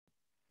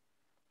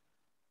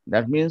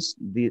That means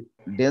the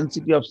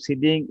density of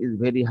seeding is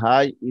very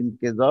high in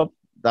case of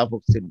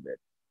Dapuk seed bed.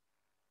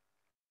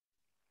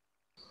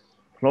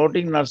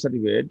 Floating nursery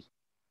bed,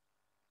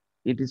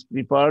 it is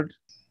prepared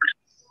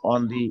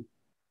on the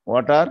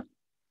water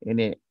in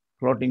a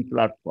floating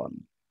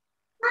platform.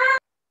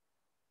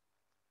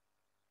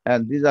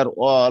 And these are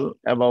all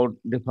about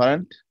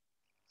different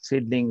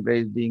seedling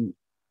raising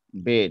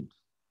bed: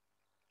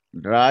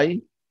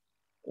 dry,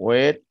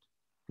 wet,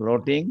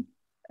 floating,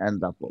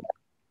 and Dapuk.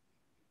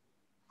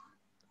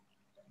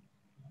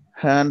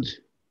 And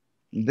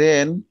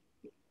then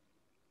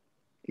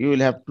you will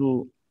have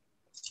to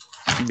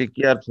be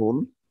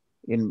careful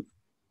in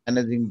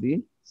managing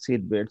the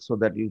seed bed so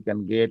that you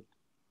can get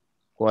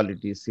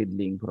quality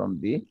seedling from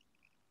the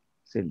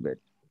seed bed.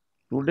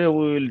 Today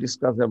we will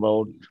discuss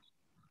about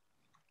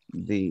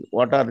the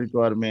water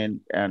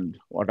requirement and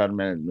water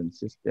management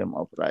system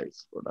of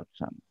rice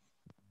production.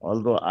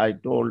 Although I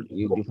told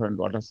you different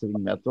water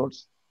saving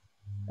methods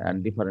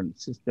and different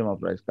system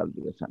of rice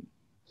cultivation.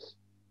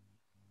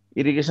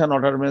 Irrigation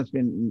water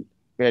management in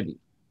paddy.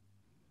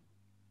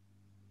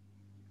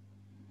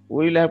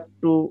 We will have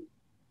to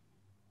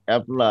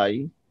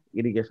apply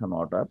irrigation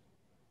water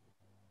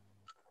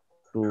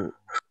to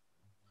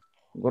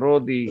grow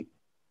the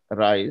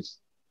rice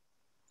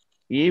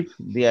if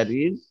there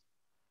is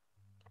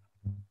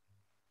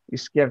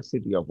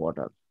scarcity of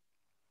water.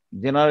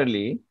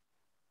 Generally,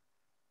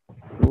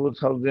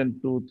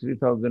 2000 to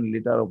 3000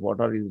 liter of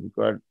water is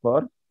required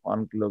for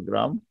 1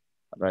 kilogram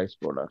rice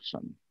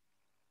production.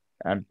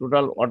 And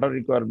total water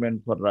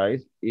requirement for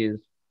rice is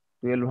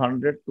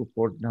 1200 to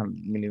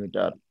 1400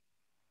 millimeter.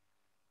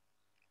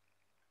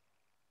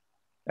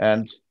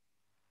 And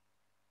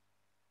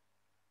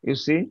you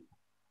see,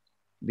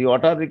 the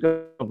water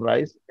requirement of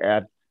rice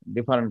at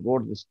different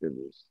growth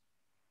stages.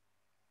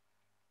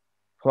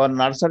 For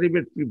nursery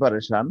bed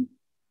preparation,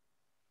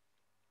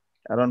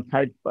 around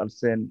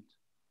 5%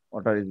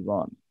 water is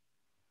gone.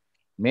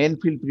 Main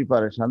field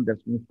preparation,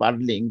 that means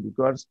paddling,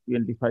 requires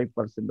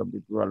 25% of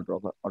the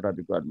total water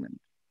requirement.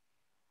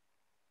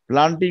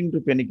 Planting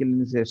to panicle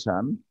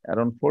initiation,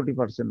 around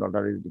 40%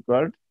 water is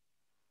required.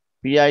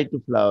 PI to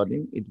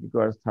flowering, it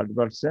requires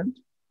 30%,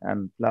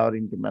 and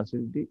flowering to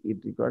maturity, it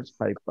requires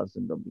 5%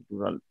 of the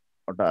total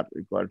water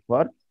required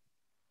for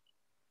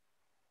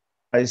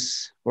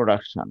rice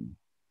production.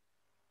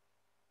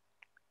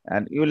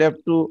 And you will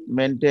have to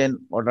maintain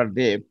water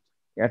depth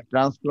at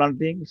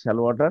transplanting,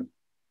 shallow water,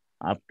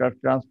 after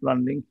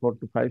transplanting 4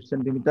 to 5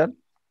 centimeters,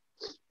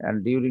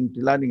 and during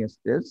tillering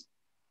stage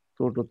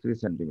 2 to 3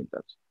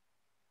 centimeters.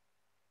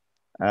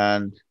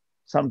 And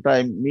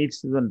sometimes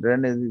mid-season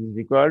drainage is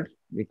required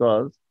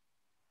because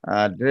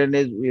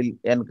drainage will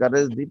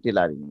encourage the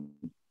tillering.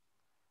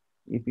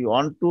 If you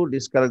want to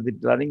discourage the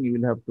tillering, you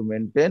will have to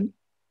maintain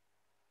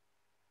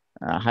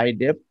a high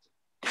depth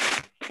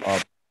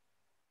of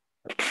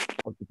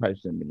 45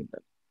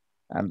 centimeters.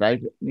 And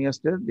right near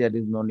stage, there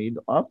is no need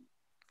of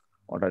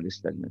water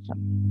stagnation.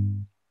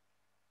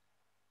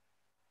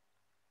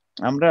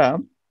 আমরা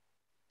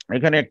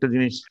এখানে একটা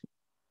জিনিস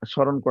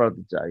স্মরণ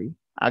করাতে চাই।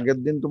 আগের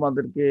দিন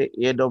তোমাদেরকে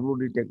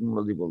AWD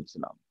টেকনোলজি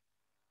বলছিলাম।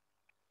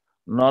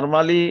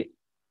 নরমালি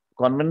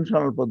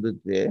কনভেনশনাল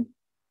পদ্ধতিতে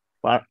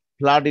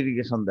ফ্লাড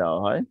ইরিগেশন দেওয়া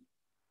হয়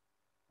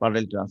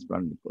পাডেল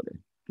ট্রান্সপ্লান্ট করে,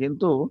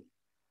 কিন্তু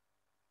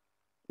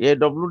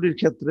AWDর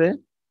ক্ষেত্রে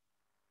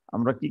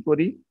আমরা কি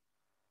করি,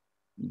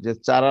 যে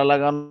চারা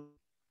লাগানো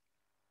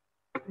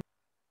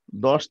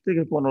 10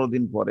 থেকে 15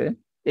 দিন পরে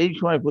এই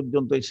সময়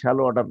পর্যন্ত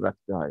শ্যালো ওয়াটার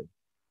রাখতে হয়।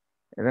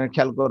 এখানে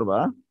খেয়াল করবা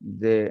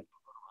যে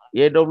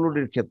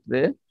AWDর ক্ষেত্রে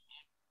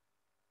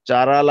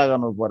চারা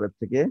লাগানোর পরের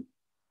থেকে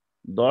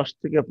 10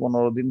 থেকে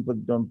 15 দিন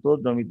পর্যন্ত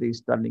জমিতে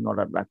স্ট্যান্ডিং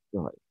ওয়াটার রাখতে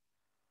হয়।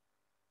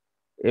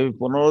 এই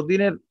 15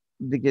 দিনের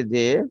দিকে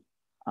যে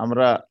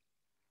আমরা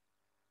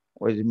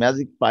ওই যে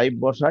ম্যাজিক পাইপ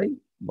বসাই,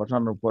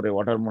 বসানোর পরে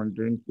ওয়াটার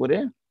মনিটরিং করে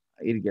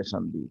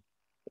ইরিগেশন দিই,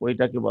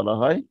 ওইটাকে বলা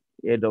হয়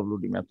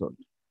AWD method.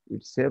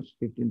 It saves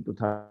 15 to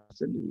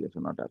 30%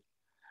 irrigation water.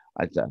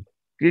 আচ্ছা,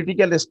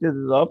 critical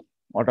stages of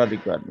water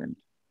requirement: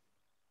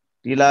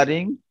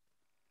 tillering,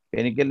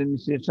 panicle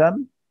initiation,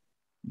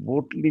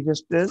 boot leaf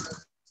stage,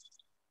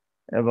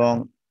 এবং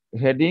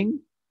heading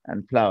and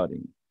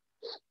flowering.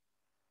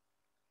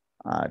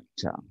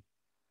 আচ্ছা,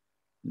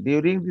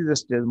 during this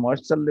stage,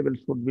 moisture level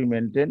should be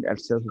maintained at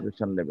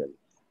saturation level.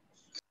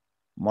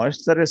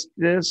 Moisture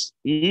stress,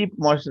 if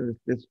moisture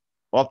stress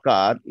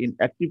occur in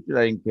active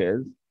tillering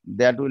phase,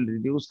 that will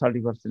reduce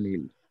 30%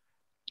 yield.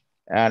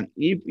 And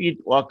if it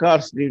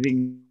occurs during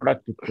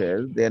productive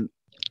phase, then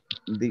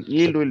the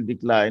yield will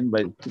decline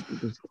by 50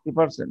 to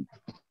 60%.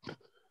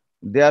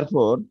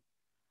 Therefore,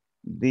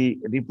 the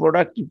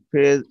reproductive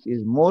phase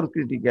is more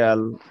critical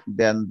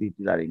than the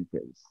tillering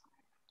phase.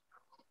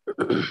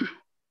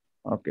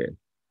 Okay.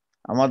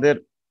 আমাদের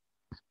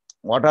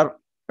water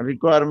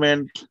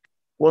requirement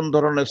কোন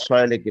ধরনের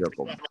সয়েলে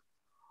কিরকম?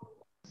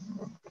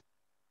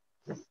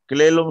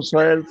 Clay লোম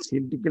soil,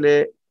 সিল্টি clay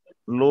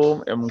লোম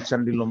এবং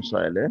Sandy লোম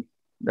সয়েলে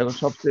দেখো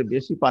সবচেয়ে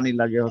বেশি পানি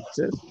লাগে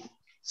হচ্ছে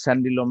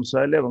স্যান্ডি লোম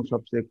সয়েলে এবং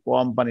সবচেয়ে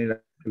কম পানি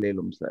লাগে ক্লে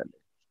লোম সয়েলে।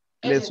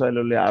 ক্লে সয়েল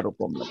হলে আরো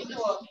কম লাগবে।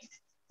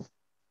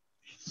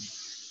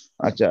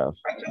 আচ্ছা,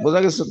 বোঝা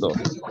গেছে তো?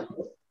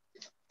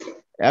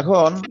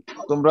 এখন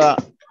তোমরা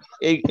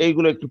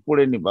এইগুলো একটু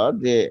পড়ে নিবা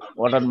যে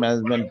ওয়াটার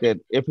ম্যানেজমেন্টের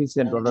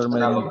এফিসিয়েন্ট ওয়াটার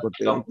ম্যানেজমেন্ট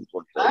করতে গেলে কি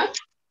করতে হবে।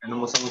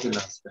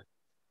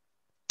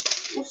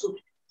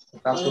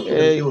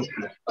 এই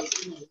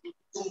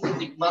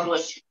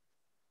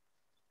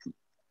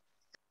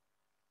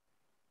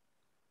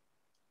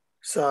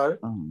স্যার,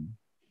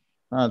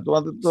 হ্যাঁ,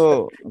 তোমাদের তো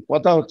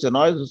কথা হচ্ছে,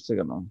 নয়েজ হচ্ছে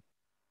কেন?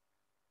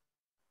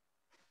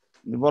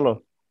 বলো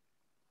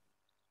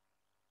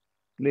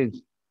প্লিজ।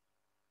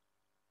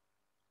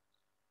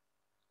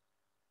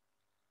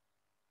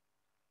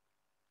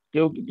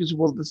 কেউ কি কিছু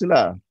বলতেছিলা?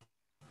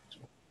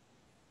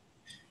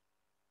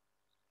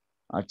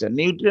 আচ্ছা,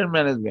 নিউট্রিয়েন্ট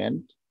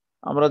ম্যানেজমেন্ট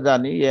আমরা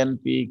জানি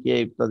এনপিকে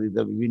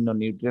ইত্যাদিতে বিভিন্ন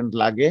নিউট্রিয়েন্ট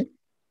লাগে,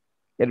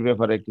 এর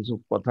ব্যাপারে কিছু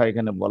কথা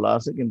এখানে বলা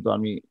আছে, কিন্তু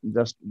আমি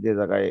জাস্ট যে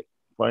জায়গায়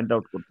পয়েন্ট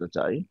আউট করতে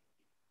চাই,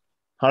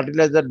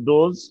 fertiliser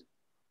dose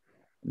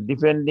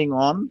depending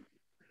on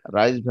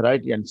rice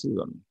variety and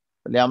season.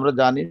 তাহলে আমরা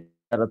জানি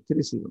there are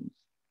 3 সিজন,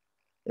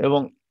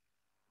 এবং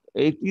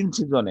এই 3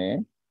 সিজনে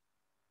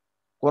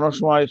কোন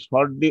সময়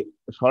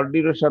শর্ট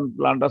ডিউরেশন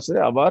প্লান্ট আছে,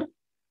 আবার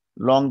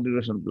লং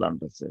ডিউরেশন প্লান্ট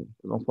আছে,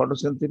 এবং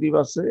ফটোসেনসিটিভ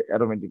আছে,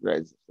 অ্যারোমেটিক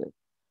রাইস আছে।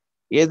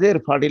 এদের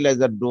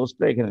ফার্টিলাইজার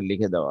ডোজটা এখানে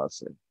লিখে দেওয়া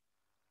আছে।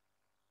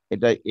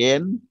 এটা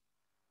এন,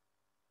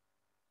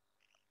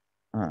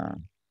 হ্যাঁ,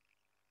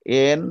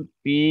 N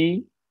P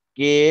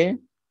K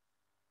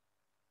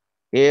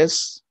S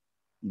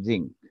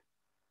zinc,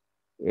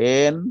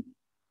 N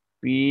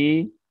P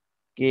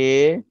K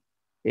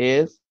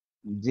S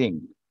zinc,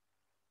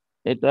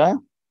 এটা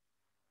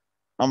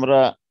আমরা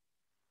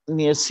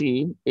নিয়েছি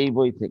এই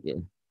বই থেকে,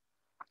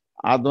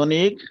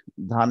 আধুনিক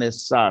ধানের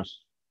চাষ,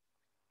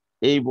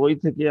 এই বই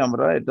থেকে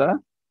আমরা এটা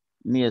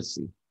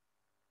নিয়েছি।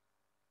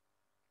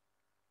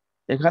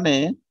 এখানে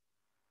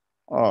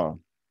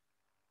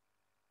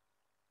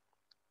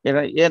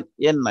এটা এন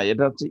এন নাই,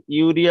 এটা হচ্ছে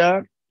urea,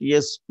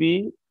 TSP,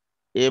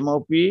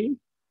 MOP,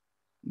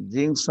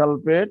 zinc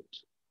sulphate,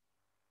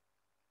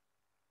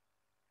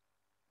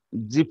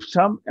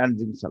 gypsum and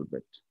zinc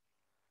sulphate.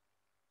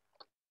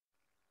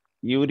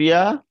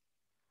 Urea,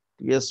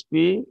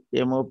 TSP,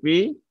 MOP,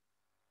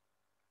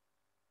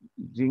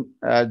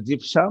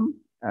 gypsum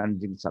and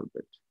zinc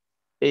sulphate,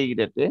 এই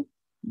রেটে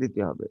দিতে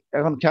হবে।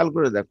 এখন খেয়াল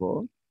করে দেখো,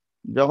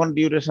 যখন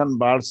ডিউরেশন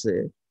বাড়ছে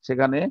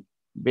সেখানে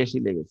বেশি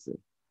লেগেছে,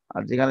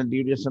 আর যেখানে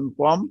ডিউরেশন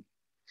কম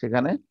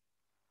সেখানে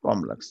কম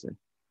লাগছে।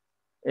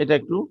 এটা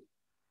একটু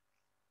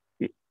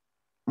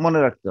মনে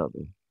রাখতে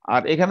হবে।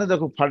 আর এখানে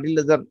দেখো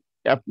ফার্টিলাইজার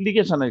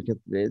অ্যাপ্লিকেশনের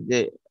ক্ষেত্রে যে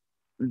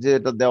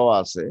যেটা দেওয়া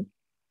আছে,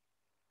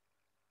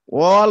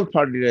 all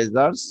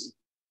fertilizers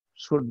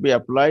should be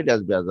applied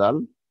as basal,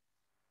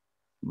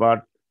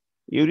 but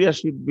urea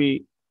should be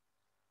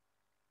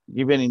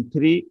given in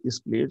 3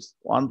 splits: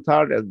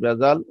 1/3 as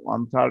basal,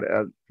 1/3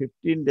 as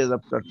 15 days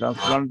after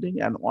transplanting,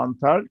 and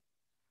 1/3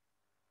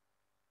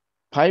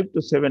 5 to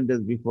 7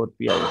 days before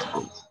PI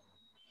stage.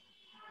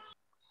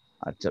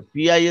 আচ্ছা,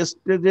 PI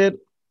স্টেজের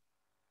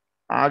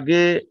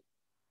আগে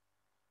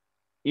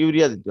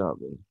ইউরিয়া দিতে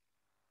হবে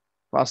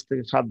 5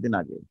 থেকে 7 দিন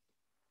আগে,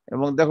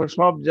 এবং দেখো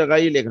সব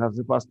জায়গায় লেখা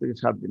আছে 5 থেকে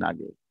 7 দিন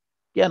আগে।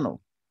 কেন?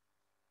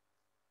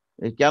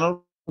 এই কেন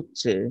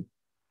হচ্ছে,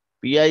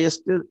 পিআই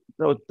স্টেজ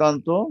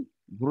অত্যন্ত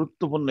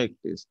গুরুত্বপূর্ণ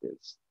একটি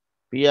স্টেজ।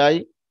 পিআই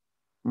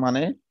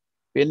মানে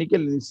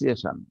পেনিকেল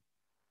ইনিশিয়েশন।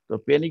 তো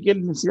পেনিকেল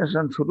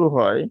ইনিশিয়েশন শুরু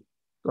হয়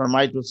তোমার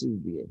মাইটোসিস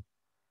দিয়ে।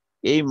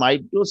 এই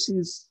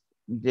মাইটোসিস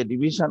যে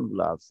ডিভিশন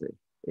গুলো আছে,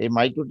 এই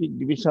মাইটোটিক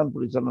ডিভিশন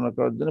পরিচালনা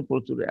করার জন্য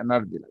প্রচুর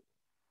এনার্জি লাগে।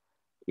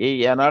 এই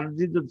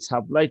এনার্জি যদি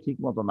সাপ্লাই ঠিক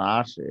মতো না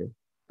আসে,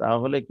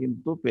 তাহলে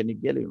কিন্তু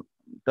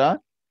পেনিকেলটা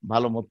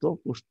ভালো মতো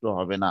পুষ্ট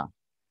হবে না,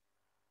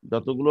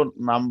 যতগুলো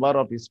নাম্বার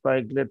অফ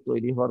স্পাইকলেট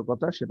তৈরি হওয়ার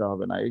কথা সেটা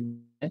হবে না। এই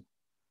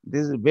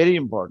দিস ইজ ভেরি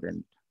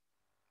ইম্পর্টেন্ট।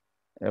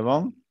 এবং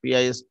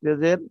পিআই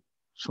স্টেজের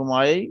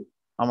সময়েই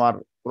আমার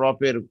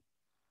ক্রপের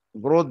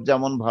গ্রোথ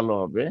যেমন ভালো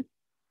হবে,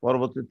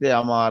 পরবর্তীতে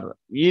আমার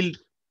ইল্ড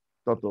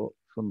তত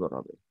সুন্দর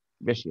হবে,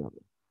 বেশি হবে।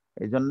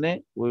 এই জন্যে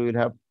we will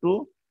have to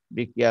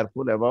be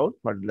careful about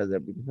fertiliser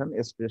application,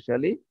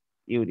 specially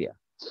urea.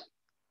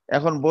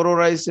 এখন বোরো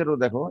রাইসেরও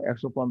দেখো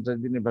 150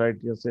 দিনের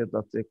ভ্যারাইটি আছে,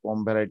 তার চেয়ে কম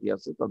ভ্যারাইটি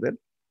আছে, তাদের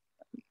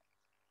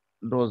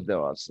ডোজ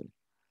দেওয়া আছে।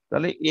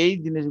 তাহলে এই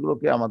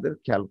জিনিসগুলোকে আমাদের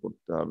খেয়াল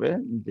করতে হবে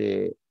যে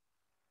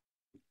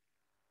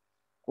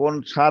কোন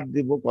সার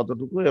দিব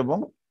কতটুকু, এবং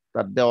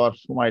তার দেওয়ার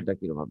সময়টা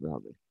কিভাবে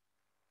হবে।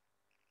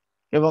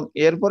 এবং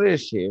এরপরে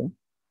এসে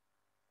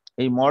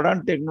এই মডার্ন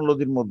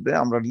টেকনোলজির মধ্যে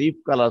আমরা লিফ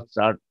কালার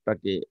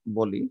চার্টটাকে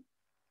বলি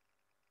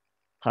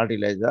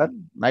ফার্টিলাইজার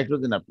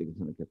নাইট্রোজেন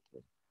অ্যাপ্লিকেশনের ক্ষেত্রে।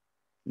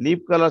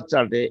 লিফ কালার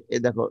চার্টে এ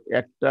দেখো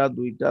 1টা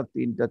 2টা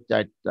 3টা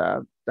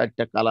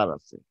 4টা কালার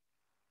আছে।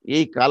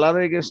 এই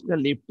কালারের এগেইনস্টে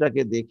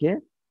লিফটাকে দেখে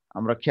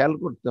আমরা খেয়াল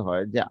করতে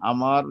হয় যে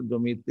আমার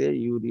জমিতে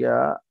ইউরিয়া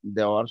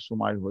দেওয়ার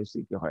সময় হয়েছে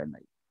কি হয়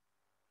নাই।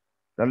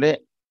 তাহলে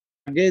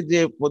আগে যে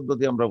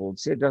পদ্ধতি আমরা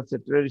বলছি এটা হচ্ছে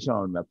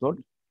ট্রেডিশনাল মেথড,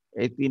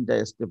 এই 3টা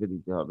স্টেপে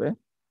দিতে হবে।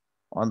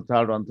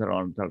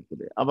 1/3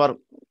 করে। আবার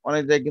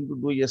অনেক জায়গায় কিন্তু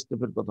 2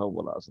 স্টেপের কথাও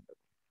বলা আছে।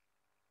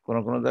 কোন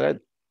কোন জায়গায়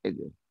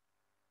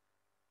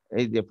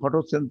এই যে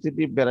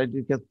ফটোসেনসিটিভ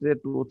ভ্যারাইটির ক্ষেত্রে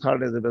 2/3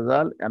 এজ এ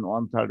বেজাল এন্ড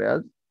 1/3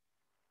 এজ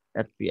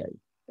এফপিআই।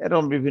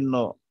 এরকম বিভিন্ন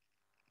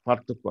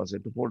পার্থক্য আছে,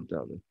 একটু পড়তে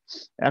হবে।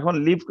 এখন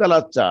লিফ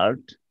কালার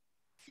চার্ট,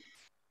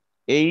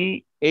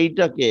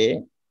 এইটাকে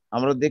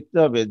আমরা দেখতে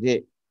হবে যে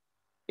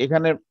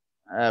এখানে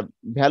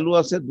ভ্যালু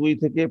আছে 2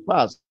 থেকে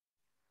 5,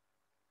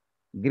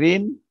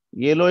 green,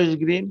 yellowish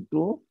green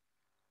two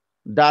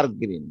dark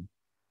green.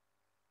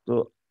 তো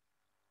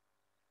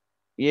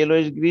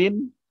ইয়েলোইশ গ্রিন,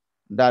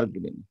 ডার্ক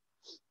গ্রিন।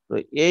 তো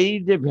এই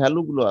যে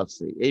ভ্যালু গুলো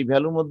আছে, এই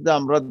ভ্যালুর মধ্যে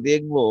আমরা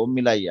দেখব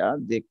মিলাইয়া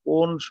যে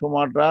কোন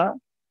সময়টা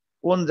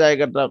কোন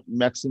জায়গাটা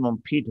ম্যাক্সিমাম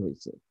ফিট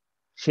হয়েছে।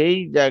 সেই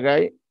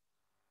জায়গায়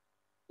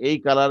এই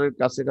কালারের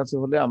কাছে কাছে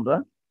হলে আমরা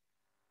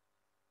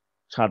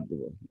ছাড়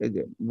দেব। এই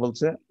যে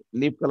বলছে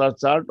leaf colour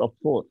chart of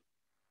 4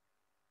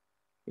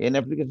 in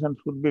application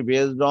should be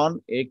based on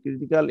a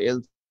critical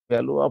LCC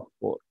value of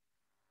 4.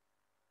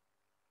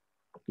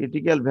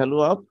 Critical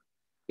value of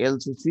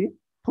LCC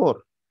 4.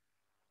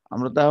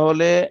 আমরা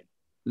তাহলে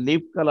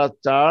leaf color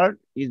chart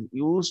is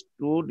used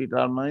to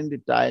determine the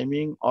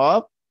timing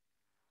of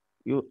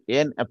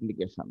n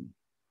application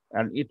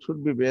and it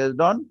should be based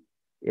on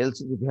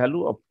LCC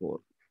value of 4.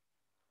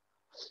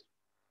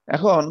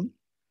 এখন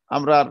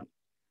আমরা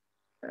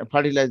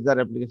fertiliser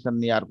application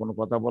নিয়ে আর কোনো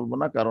কথা বলবো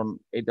না, কারণ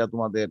এটা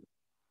তোমাদের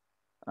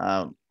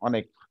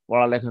অনেক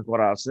পড়ালেখা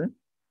করা আছে।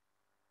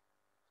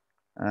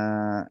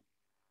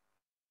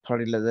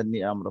 ফার্টিলাইজার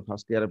নিয়ে আমরা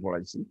ফার্স্ট ইয়ারে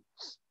পড়াইছি।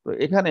 তো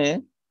এখানে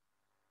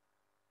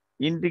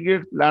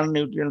integrated plant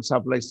nutrient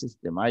supply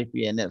system,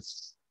 IPNS.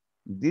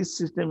 This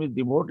system is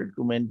devoted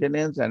to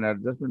maintenance and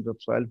adjustment of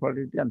soil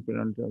fertility and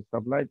nutrient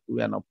supply to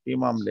an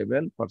optimum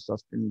level for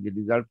sustaining the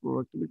desired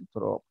productivity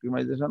through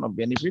optimization of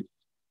benefit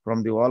from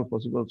the all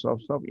possible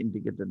sources of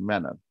integrated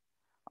manner.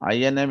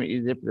 INM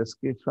is a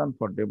prescription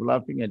for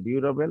developing a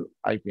durable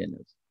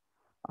IPNS.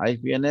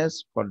 IPNS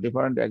for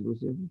different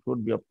agriculture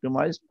should be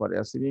optimized for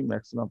achieving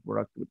maximum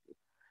productivity.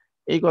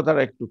 এই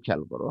কথাটা একটু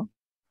খেয়াল করো।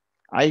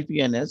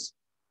 IPNS,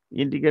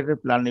 integrated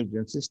plant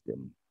nutrient system.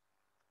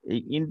 এই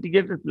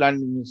integrated plant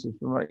nutrient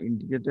system বা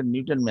integrated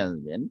nutrient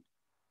management,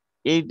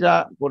 এইটা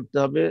করতে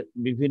হবে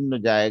বিভিন্ন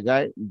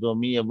জায়গায়,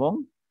 জমি এবং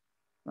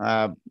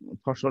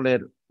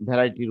ফসলের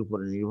ভ্যারাইটির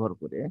উপরে নির্ভর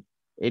করে।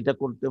 এটা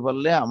করতে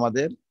পারলে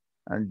আমাদের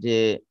যে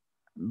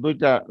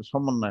দুইটা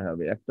সমন্বয়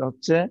হবে, একটা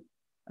হচ্ছে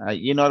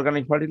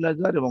ইনঅর্গানিক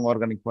ফার্টিলাইজার এবং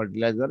অর্গানিক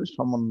ফার্টিলাইজারের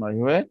সমন্বয়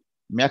হয়ে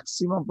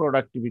ম্যাক্সিমাম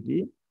প্রোডাক্টিভিটি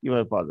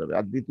কিভাবে পাওয়া যাবে।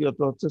 আর দ্বিতীয়ত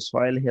হচ্ছে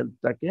সয়েল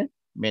হেলথটাকে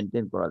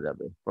মেনটেন করা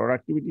যাবে,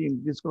 প্রোডাক্টিভিটি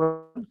ইনক্রিজ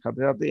করার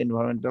সাথে সাথে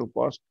এনভায়রনমেন্টাল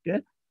কস্টকে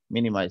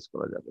মিনিমাইজ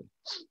করা যাবে।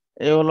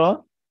 এই হলো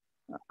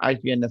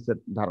IPNS এর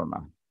ধারণা।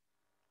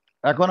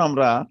 এখন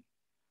আমরা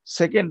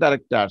সেকেন্ড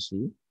আরেকটা আসি,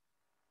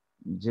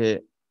 যে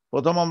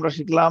প্রথম আমরা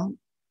শিখলাম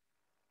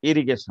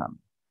ইরিগেশন,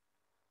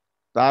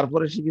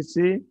 তারপরে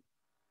শিখেছি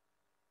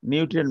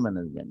নিউট্রিয়েন্ট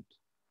ম্যানেজমেন্ট।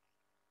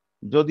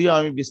 যদিও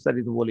আমি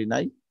বিস্তারিত বলি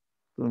নাই,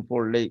 তুমি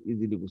পড়লেই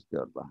ইজিলি বুঝতে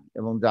পারবা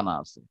এবং জানা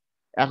আছে।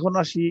 এখন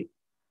আসি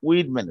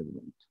উইড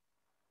ম্যানেজমেন্ট।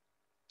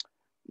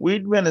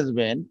 উইড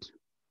ম্যানেজমেন্ট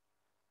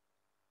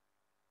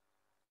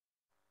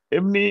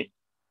এমনি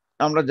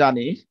আমরা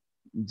জানি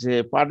যে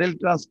পাডেল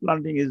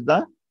transplanting is the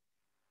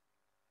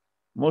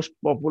most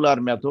popular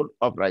method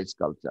of rice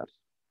culture.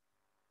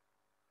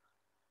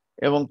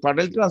 এবং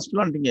পাডেল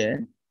transplanting A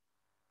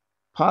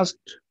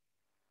first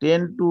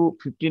 10 to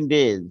 15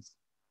 days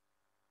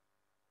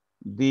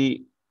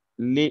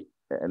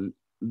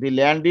the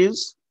land is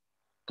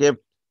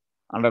kept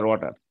under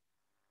water.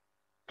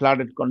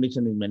 Flooded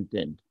condition is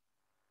maintained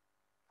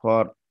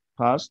for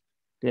first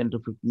 10 to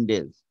 15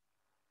 days.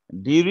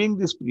 During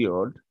this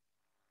period,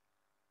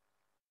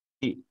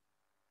 the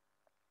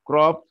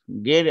crop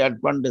get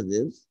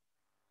advantages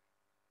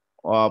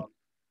of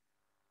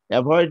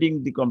avoiding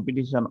the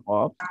competition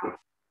of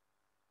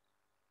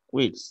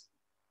weeds.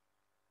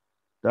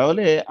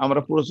 তাহলে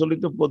আমরা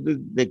প্রচলিত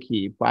পদ্ধতি দেখি,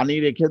 পানি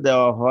রেখে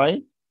দেওয়া হয়,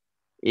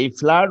 এই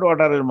ফ্লাড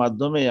ওয়াটারের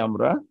মাধ্যমে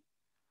আমরা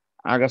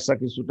আগাছা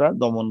কিছুটা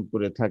দমন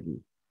করে থাকি।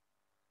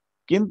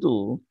 কিন্তু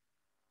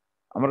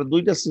আমরা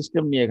দুইটা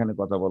সিস্টেম নিয়ে এখানে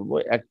কথা বলবো,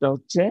 একটা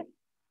হচ্ছে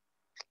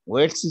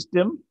ওয়েট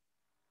সিস্টেম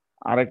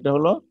আর একটা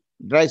হলো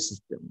ড্রাই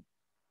সিস্টেম।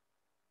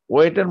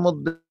 ওয়েটের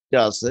মধ্যে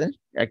আছে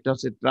একটা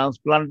হচ্ছে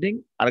ট্রান্সপ্লান্টিং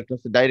আর একটা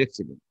হচ্ছে ডাইরেক্ট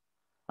সিডিং,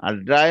 আর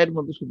ড্রাইয়ের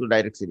মধ্যে শুধু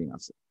ডাইরেক্ট সিডিং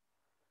আছে।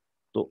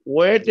 তো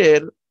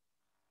ওয়েটের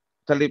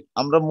তাহলে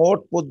আমরা মোট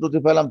পদ্ধতি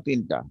পেলাম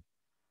তিনটা,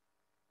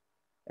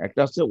 একটা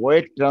হচ্ছে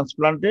wait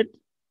transplanted,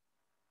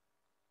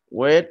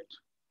 wait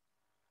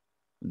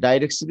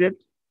direct seeded.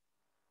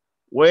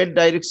 Wait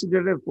direct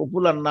সিডের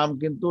popular নাম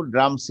কিন্তু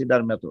ড্রাম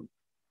সিডার মেথড,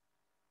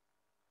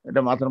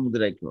 এটা মাথার মধ্যে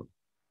রাখতে হবে।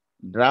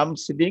 Drum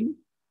seeding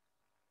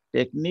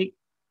technique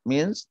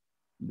means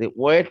the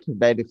wet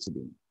direct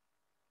seeding,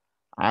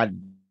 R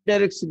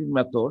direct seeding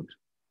method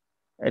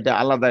এটা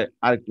আলাদা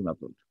আরেকটি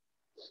মেথড।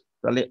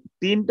 তাহলে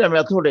তিনটা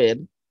মেথডের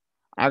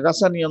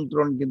আগাছা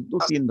নিয়ন্ত্রণ কিন্তু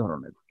তিন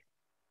ধরনের।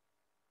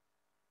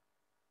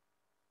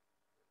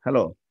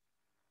 হ্যালো,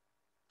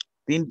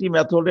 তিনটি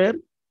মেথডের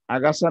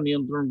আগাছা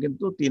নিয়ন্ত্রণ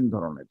কিন্তু তিন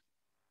ধরনের।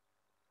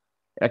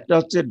 একটা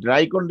হচ্ছে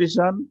ড্রাই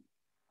কন্ডিশন,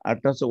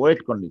 একটা হচ্ছে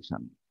ওয়েট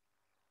কন্ডিশন।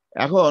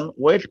 এখন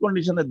ওয়েট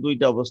কন্ডিশনের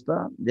দুইটা অবস্থা,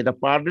 যেটা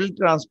পার্ডেল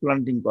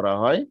ট্রান্সপ্লান্টিং করা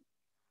হয়,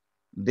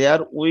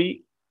 there we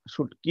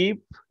should keep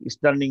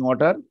standing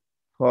water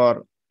for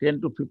 10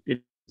 to 15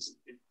 days।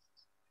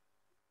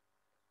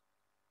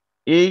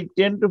 এই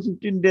 10 to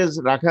 15 days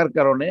রাখার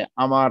কারণে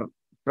আমার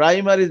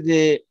প্রাইমারি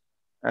যে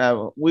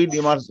উইড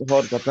ইমার্জ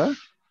হওয়ার কথা,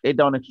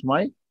 এটা অনেক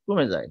সময়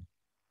কমে যায়।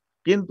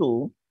 কিন্তু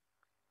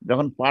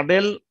যখন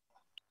পাডেল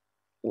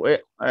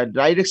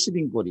ডাইরেক্ট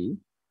সিডিং করি,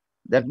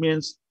 দ্যাট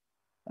মিনস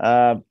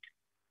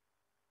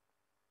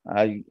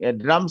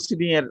ড্রাম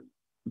সিডিং এর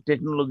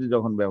টেকনোলজি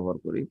যখন ব্যবহার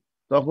করি,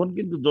 তখন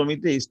কিন্তু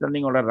জমিতে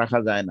স্ট্যান্ডিং অর্ডার রাখা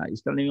যায় না।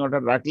 স্ট্যান্ডিং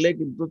অর্ডার রাখলে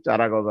কিন্তু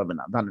চারা গজাবে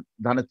না,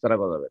 ধানের চারা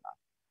গজাবে না।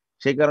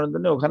 সেই কারণের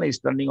জন্য ওখানে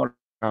স্ট্যান্ডিং অর্ডার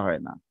রাখা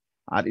হয় না।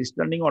 আর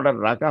স্ট্যান্ডিং অর্ডার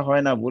রাখা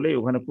হয় না বলে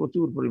ওখানে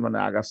প্রচুর পরিমাণে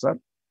আগাছার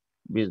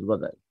বীজ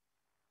গজায়।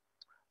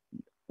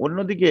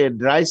 অন্যদিকে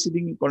ড্রাই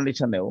সিডিং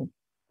কন্ডিশনেও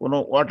কোনো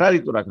ওয়াটারই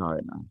তো রাখা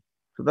হয় না,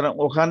 সুতরাং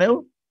ওখানেও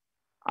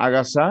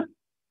আগাছা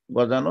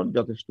গজানোর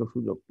যথেষ্ট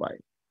সুযোগ পায়।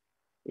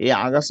 এই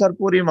আগাছার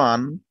পরিমাণ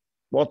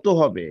কত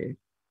হবে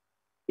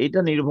এটা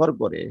নির্ভর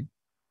করে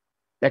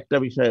একটা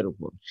বিষয়ের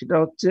উপর, সেটা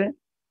হচ্ছে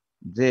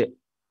যে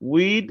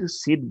উইড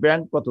সিড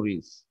ব্যাংক কত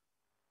rich.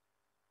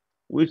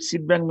 Weed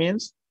seed bank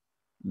means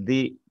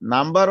the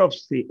number of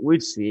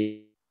wheat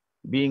seed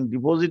being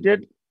deposited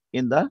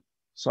in the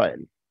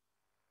soil।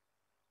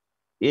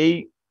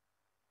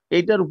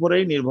 এইটার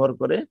উপরেই নির্ভর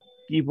করে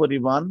কি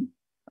পরিমাণ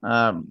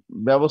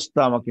ব্যবস্থা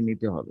আমাকে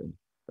নিতে হবে।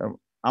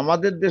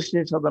 আমাদের দেশে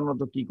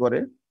সাধারণত কি করে,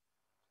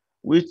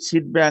 উইথ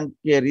সিড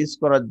ব্যাংককে রিচ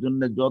করার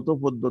জন্য যত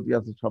পদ্ধতি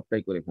আছে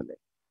সবটাই করে ফেলে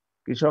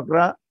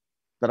কৃষকরা।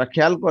 তারা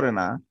খেয়াল করে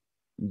না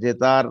যে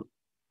তার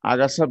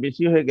আগাছা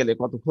বেশি হয়ে গেলে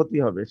কত ক্ষতি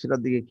হবে,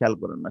 সেটার দিকে খেয়াল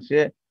করে না। সে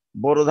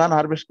বোরো ধান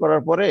হারভেস্ট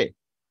করার পরে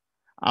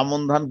আমন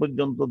ধান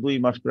পর্যন্ত 2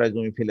 মাস প্রায়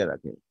জমি ফেলে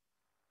রাখে,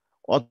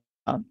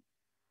 অথবা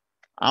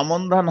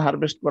আমন ধান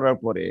হারভেস্ট করার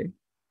পরে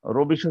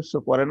রবি শস্য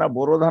করে না,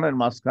 বোরো ধানের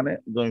মাঝখানে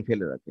জমি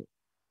ফেলে রাখে।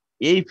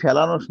 এই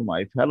ফেলানোর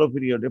সময়, ফেলো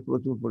পিরিয়ডে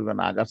প্রচুর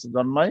পরিমাণে আগাছা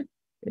জন্মায়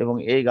এবং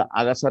এই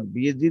আগাছার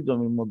বীজই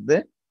জমির মধ্যে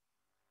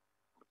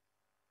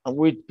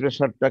উইড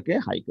প্রেশারটাকে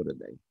হাই করে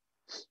দেয়।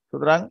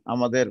 সুতরাং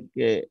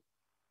আমাদেরকে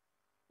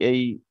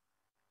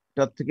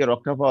এইটার থেকে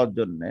রক্ষা পাওয়ার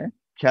জন্য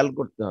খেয়াল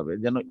করতে হবে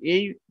যেন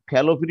এই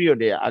ফেলো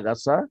পিরিয়ডে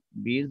আগাছা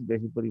বীজ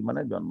বেশি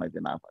পরিমাণে জন্মাইতে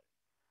না পারে।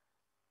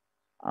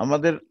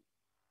 আমাদের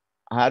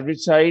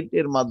হার্বিসাইড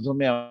এর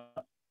মাধ্যমে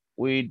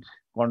উইড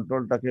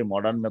কন্ট্রোলটাকে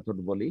মডার্ন মেথড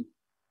বলি,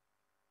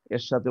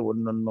 এর সাথে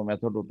অন্যান্য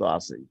মেথডও তো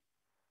আছেই।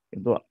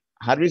 কিন্তু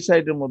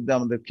হার্বিসাইডের মধ্যে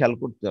আমাদের খেয়াল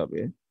করতে হবে,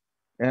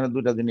 এখানে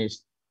দুটা জিনিস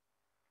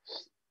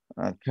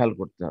খেয়াল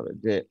করতে হবে,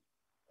 যে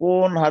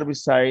কোন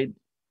হার্বিসাইডটা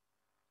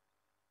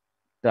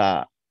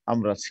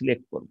আমরা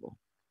সিলেক্ট করব।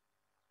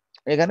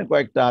 এখানে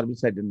কয়েকটা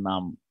হার্বিসাইডের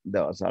নাম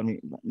দেওয়া আছে, আমি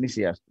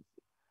নিচে আসছি।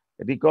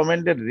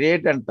 Recommended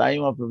rate and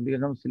time of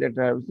application of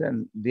selected herbicide and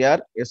their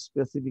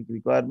specific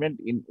requirement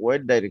in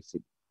wet direct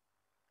seeding।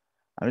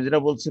 আমি যেটা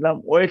বলছিলাম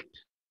ওয়েট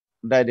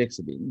ডাইরেক্ট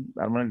সিডিং,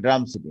 তার মানে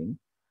ড্রাম সিডিং,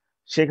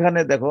 সেখানে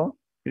দেখো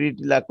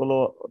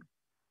প্রিটিলাকোলোর,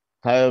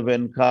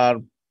 থায়োবেন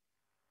কার্ব,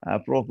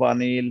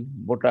 প্রোপানিল,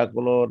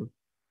 বোটাকোলোর,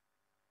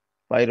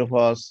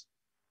 পাইরোফস,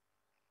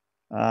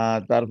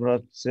 তারপর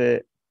হচ্ছে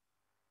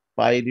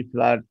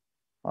পাইরিফ্লাড,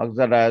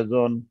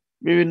 অক্সাডায়োজন,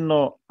 বিভিন্ন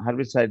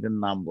হার্বিসাইডের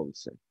নাম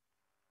বলছে।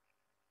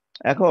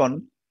 এখন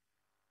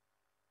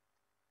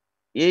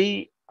এই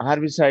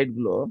হার্বিসাইড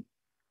গুলো,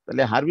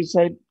 তাহলে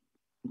হার্বিসাইড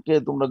কে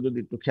তোমরা যদি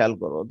একটু খেয়াল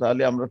করো,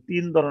 তাহলে আমরা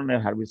 3 ধরনের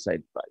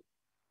হার্বিসাইড পাই।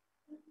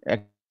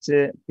 একটা হচ্ছে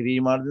প্রি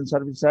ইমার্জেন্স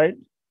হার্বিসাইড,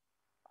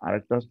 আর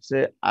একটা হচ্ছে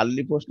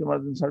আর্লি পোস্ট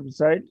ইমার্জেন্স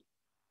হার্বিসাইড,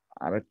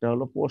 আর একটা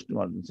হলো পোস্ট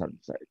ইমার্জেন্স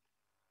হার্বিসাইড।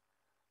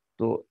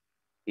 তো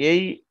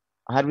এই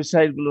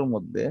হার্বিসাইড গুলোর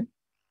মধ্যে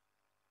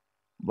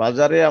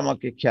বাজারে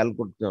আমাকে খেয়াল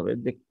করতে হবে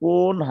যে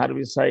কোন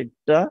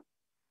হার্বিসাইডটা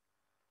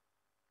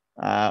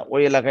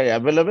ওই এলাকায়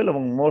অ্যাভেলেবেল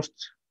এবং মোস্ট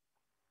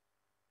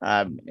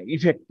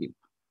ইফেক্টিভ।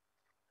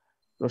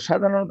 তো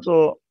সাধারণত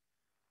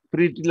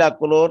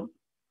প্রিটিলাকোলোর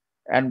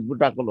অ্যান্ড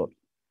বুটাকোলোর,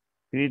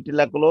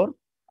 প্রিটিলাকোলোর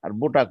আর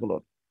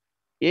বুটাকোলোর,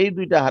 এই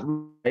দুইটা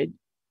হার্বিসাইড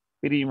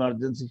প্রি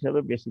ইমার্জেন্সি হিসেবে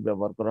বেশি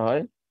ব্যবহার করা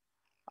হয়।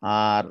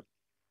 আর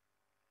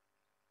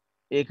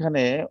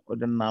এখানে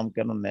ওটার নাম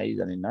কেন নেই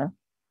জানি না,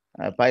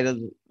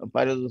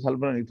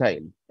 পাইরোজোসালফান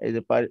ইথাইল, এই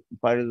যে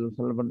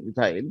পাইরোজোসালফান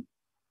ইথাইল,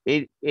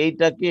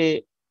 এইটাকে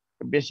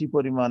বেশি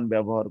পরিমাণ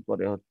ব্যবহার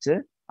করে হচ্ছে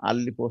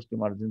আর্লি পোস্ট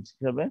ইমার্জেন্সি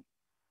হিসেবে।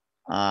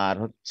 আর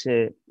হচ্ছে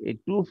এই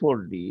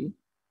 2,4-D,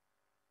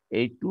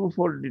 এই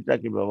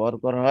 2,4-Dটাকে ব্যবহার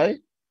করা হয়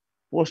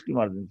পোস্ট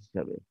ইমার্জেন্সি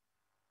হিসাবে।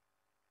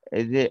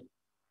 এই যে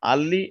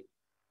আর্লি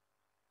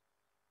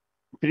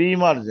প্রি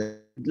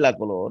ইমার্জেন্সি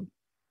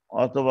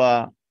অথবা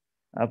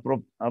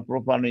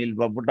প্রোপানিল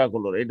বা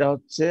বুটাকোলোর, এটা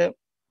হচ্ছে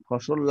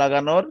ফসল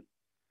লাগানোর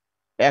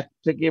 1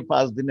 থেকে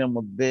 5 দিনের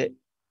মধ্যে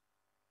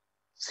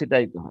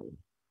ছিটাইতে হয়।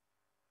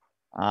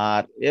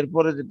 আর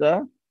এরপরে যেটা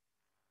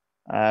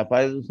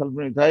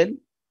পাইরোজোসালফান ইথাইল,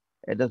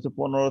 এটা হচ্ছে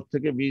 15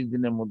 থেকে 20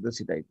 দিনের মধ্যে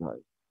ছিটাইতে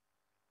হয়।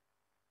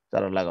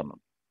 চারা লাগানো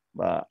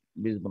বা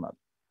বীজ বোনার।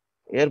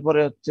 এরপরে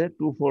হচ্ছে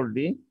 2,4-D,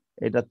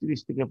 এটা 30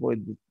 থেকে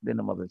 35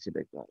 দিনের মধ্যে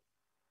ছিটাইতে হয়।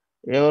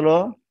 এ হলো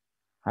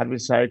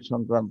হার্বিসাইড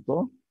সংক্রান্ত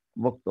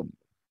বক্তব্য।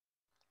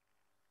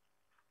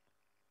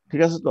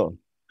 ঠিক আছে তো?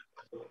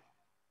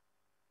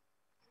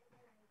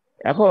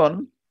 এখন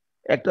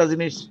একটা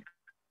জিনিস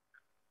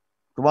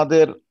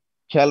তোমাদের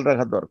খেয়াল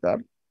রাখা দরকার,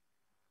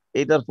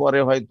 এটার পরে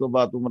হয়তো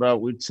বা তোমরা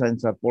উইড সায়েন্স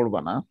আর পড়বা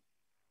না,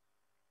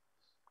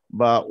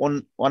 বা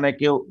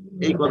অনেকেও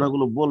এই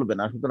কথাগুলো বলবে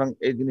না, সুতরাং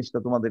এই জিনিসটা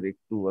তোমাদের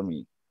একটু আমি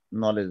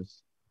নলেজ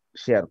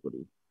শেয়ার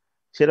করি।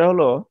 সেটা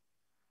হলো,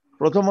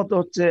 প্রথমত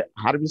হচ্ছে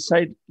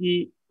হার্বিসাইড কি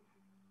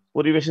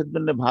পরিবেশের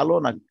জন্য ভালো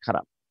না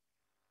খারাপ?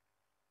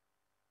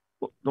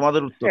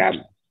 তোমাদের উত্তর খারাপ।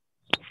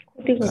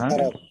 কি? ক্ষতিকর।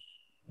 হ্যাঁ,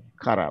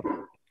 খারাপ।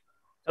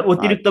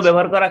 অতিরিক্ত আচ্ছা,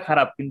 ব্যবহার করা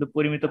খারাপ, কিন্তু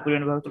পরিমিত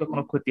পরিমাণ ব্যবহার করলে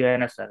কোনো ক্ষতি হয়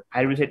না স্যার।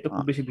 হার্বিসাইড তো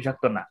খুব বেশি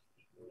বিষাক্ত না।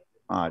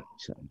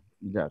 আচ্ছা,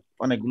 যাক,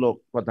 অনেকগুলো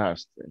কথা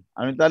আসছে।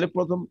 আমি তাহলে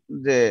প্রথম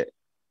যে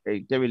এই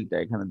টেবিলটা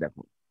এখানে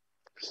দেখো,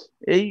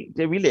 এই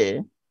টেবিলে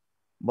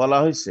বলা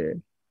হয়েছে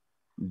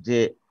যে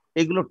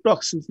এগুলো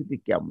টক্সিসিটি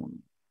কেমন।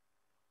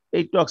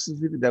 এই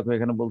টক্সিসিটি দেখো,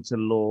 এখানে বলছে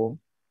লো,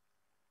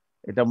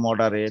 এটা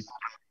মডারেট,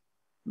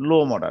 লো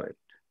মডারেট,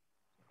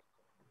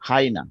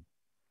 হাই না।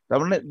 তার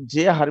মানে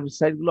যে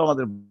হার্বিসাইড গুলো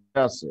আমাদের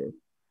আছে,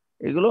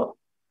 এগুলো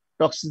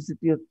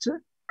টক্সিসিটি হচ্ছে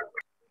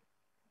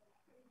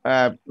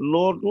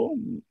লো টু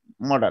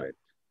মডারেট।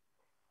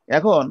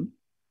 এখন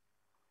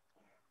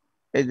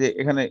এই যে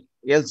এখানে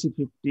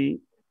LC50,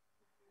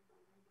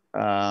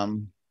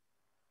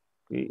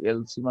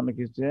 এলসি মানে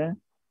কি হচ্ছে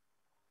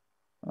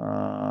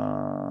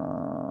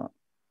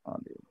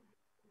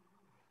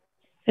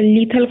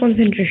লিথাল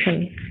কনসেন্ট্রেশন।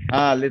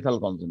 লিথাল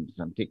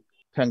কনসেন্ট্রেশন, ঠিক।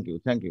 Thank you,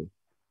 thank you,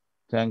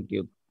 thank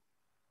you.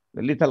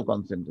 Lethal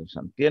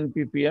concentration 10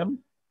 ppm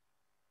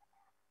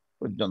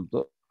পর্যন্ত।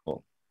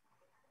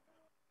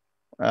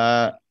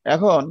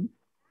 এখন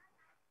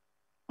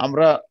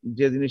আমরা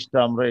যে জিনিসটা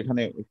আমরা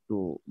এখানে একটু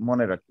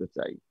মনে রাখতে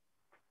চাই,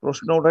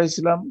 প্রশ্ন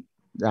উঠাইছিলাম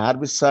যে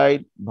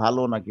হার্বিসাইড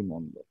ভালো নাকি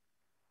মন্দ।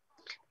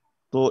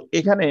 তো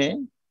এখানে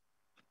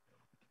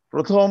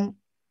প্রথম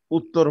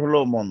উত্তর হলো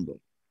মন্দ,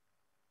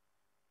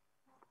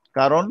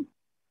 কারণ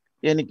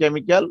any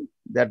chemical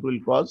that will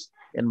cause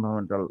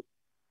environmental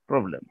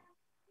problem.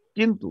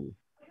 কিন্তু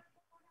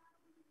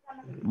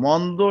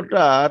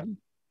মন্দটার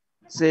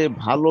সে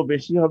ভালো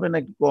বেশি হবে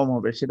নাকি কম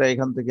হবে, সেটা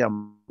এখান থেকে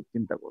আমরা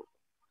চিন্তা করব।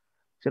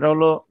 সেটা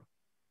হলো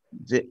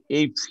যে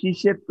এই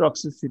ফিশের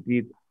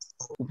টক্সিসিটির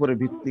উপরে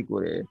ভিত্তি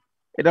করে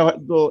এটা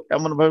হয়তো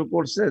এমন ভাবে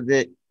করছে যে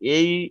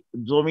এই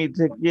জমি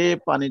থেকে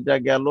পানিটা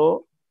গেল,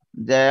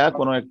 যায়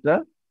কোনো একটা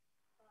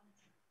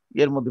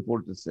এর মধ্যে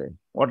পড়তেছে,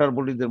 ওয়াটার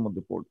বডিজের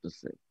মধ্যে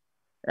পড়তেছে।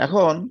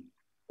 এখন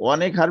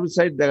অনেক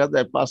হার্বিসাইড দেখা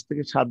যায় 5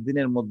 থেকে 7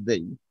 দিনের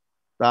মধ্যেই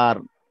তার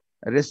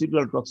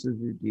রেসিডুয়াল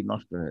টক্সিসিটি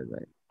নষ্ট হয়ে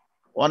যায়।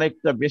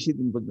 অনেকটা বেশি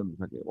দিন পর্যন্ত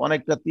থাকে,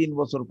 অনেকটা 3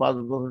 বছর, 5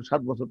 বছর,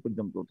 7 বছর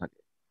পর্যন্ত থাকে।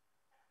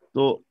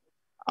 তো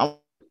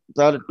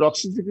তার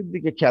টক্সিসিটির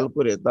দিকে খেয়াল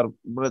করে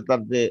তারপরে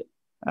তার যে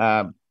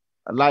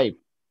লাইফ,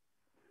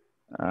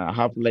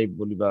 হাফ লাইফ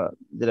বলি বা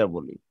যেটা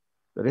বলি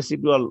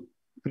রেসিডুয়াল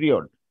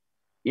পিরিয়ড,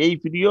 এই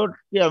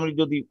পিরিয়ডকে আমি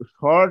যদি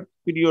শর্ট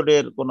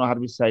পিরিয়ডের কোনো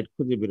হার্বিসাইড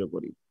খুঁজে বের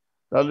করি,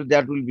 তাহলে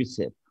দ্যাট উইল বি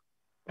সেফ।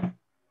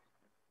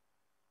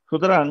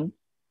 সুতরাং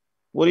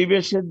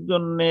পরিবেশের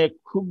জন্য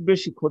খুব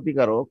বেশি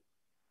ক্ষতিকারক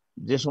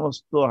যে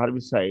সমস্ত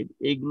হার্বিসাইড,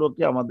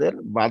 এইগুলোকে আমাদের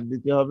বাদ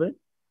দিতে হবে।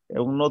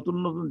 এবং নতুন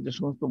নতুন যে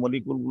সমস্ত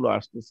মলিকুল গুলো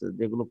আসতেছে,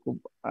 যেগুলো খুব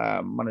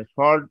মানে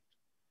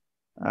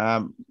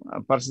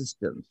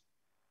পারসিস্টেন্স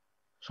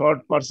শর্ট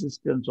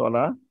পারসিস্টেন্স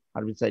ওয়ালা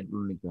হার্বিসাইড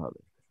গুলো নিতে হবে।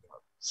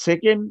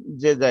 সেকেন্ড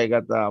যে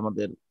জায়গাটা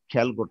আমাদের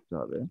খেয়াল করতে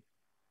হবে,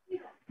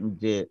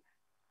 যে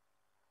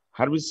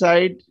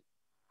হার্বিসাইড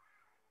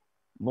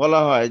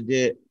বলা হয়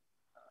যে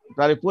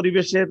তার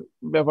পরিবেশের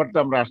ব্যাপারটা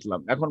আমরা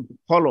আসলাম, এখন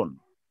ফলন।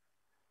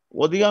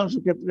 অধিকাংশ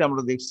ক্ষেত্রে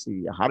আমরা দেখছি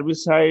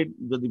হার্বিসাইড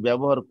যদি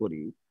ব্যবহার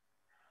করি,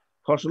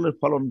 ফসলের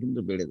ফলন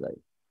কিন্তু বেড়ে যায়,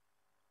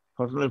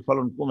 ফসলের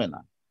ফলন কমে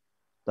না।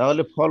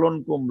 তাহলে ফলন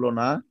কমলো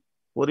না,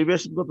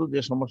 পরিবেশগত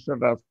যে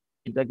সমস্যাটা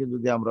এটাকে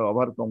যদি আমরা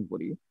ওভারকাম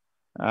করি,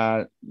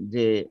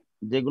 যে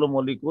যেগুলো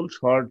মলিকুল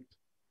শর্ট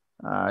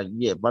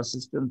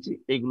পারসিস্টেন্সি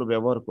এইগুলো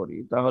ব্যবহার করি,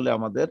 তাহলে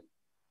আমাদের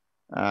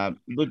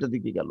দুইটা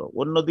দিকে গেল।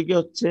 অন্যদিকে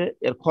হচ্ছে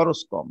এর খরচ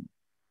কম।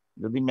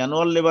 যদি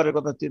ম্যানুয়াল লেবারের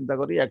কথা চিন্তা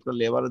করি, একটা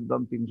লেবারের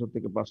দাম 300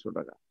 থেকে 500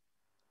 টাকা,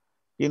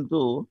 কিন্তু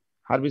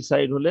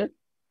হার্বিসাইড হলে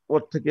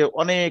ওর থেকে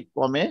অনেক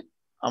কমে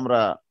আমরা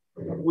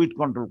উইড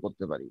কন্ট্রোল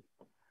করতে পারি।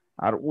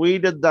 আর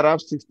উইডের দ্বারা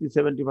 60,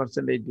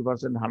 70%,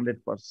 80%,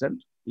 100%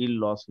 ইল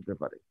লস হতে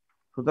পারে।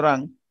 সুতরাং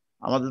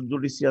আমাদের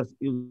জুডিশিয়াস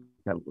ইউজ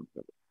খেয়াল করতে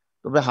হবে।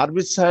 তবে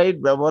হার্বিসাইড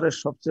ব্যবহারের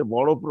সবচেয়ে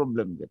বড়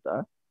প্রবলেম যেটা,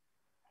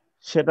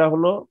 সেটা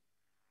হলো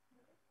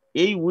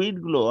এই উইড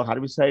গুলো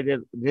হার্বিসাইডের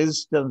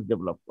রেজিস্ট্যান্স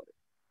ডেভেলপ করে।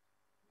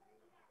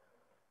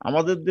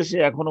 আমাদের দেশে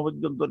এখনো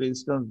পর্যন্ত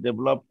রেজিস্ট্যান্স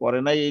ডেভেলপ করে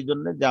নাই, এই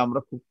জন্য যে আমরা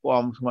খুব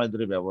কম সময়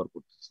ধরে ব্যবহার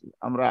করতেছি।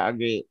 আমরা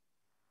আগে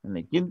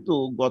কিন্তু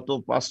গত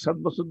 5-7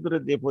 বছর ধরে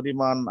যে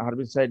পরিমাণ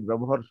হার্বিসাইড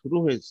ব্যবহার শুরু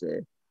হয়েছে,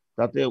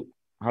 তাতে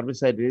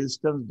হার্বিসাইড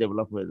রেজিস্ট্যান্স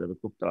ডেভেলপ হয়ে যাবে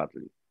খুব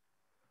তাড়াতাড়ি।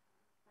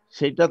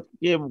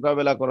 সেইটাকে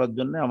মোকাবেলা করার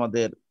জন্য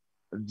আমাদের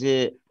যে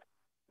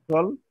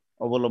ফল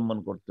অবলম্বন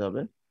করতে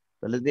হবে।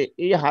 তাহলে যে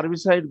এই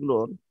হার্বিসাইড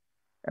গুলোর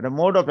একটা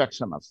মোড অফ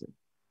অ্যাকশন আছে,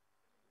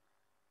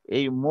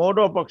 এই মোড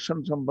অফ অ্যাকশন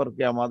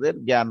সম্পর্কে আমাদের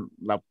জ্ঞান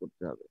লাভ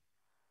করতে হবে।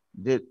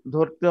 যে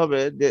ধরতে হবে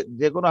যে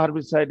যে কোনো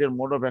হার্বিসাইডের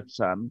মোড অফ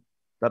অ্যাকশন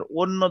তার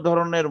অন্য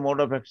ধরনের মোড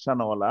অফ অ্যাকশন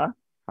ওয়ালা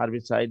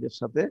হার্বিসাইডের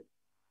সাথে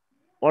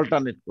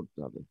অল্টারনেট করতে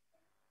হবে,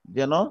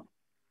 যেন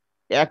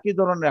একই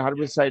ধরনের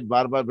হার্বিসাইড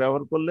বারবার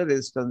ব্যবহার করলে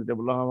রেজিস্ট্যান্স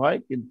ডেভেলপ হয়,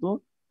 কিন্তু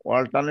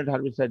অল্টারনেট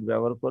হার্বিসাইড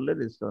ব্যবহার করলে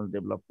রেজিস্ট্যান্স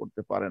ডেভেলপ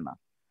করতে পারে না।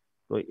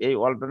 তো এই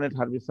অল্টারনেট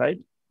হার্বিসাইড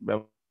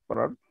ব্যবহার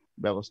করার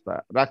ব্যবস্থা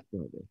রাখতে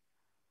হবে।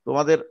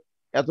 তোমাদের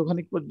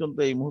এতখানি পর্যন্ত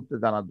এই মুহূর্তে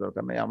জানার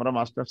দরকার নেই। আমরা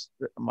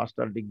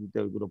মাস্টার ডিগ্রিতে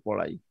ওইগুলো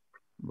পড়াই,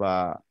 বা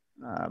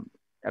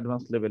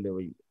অ্যাডভান্স লেভেলে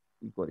ওই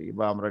করি,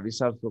 বা আমরা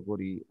রিসার্চও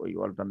করি ওই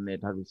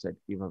অল্টারনেট হার্বিসাইড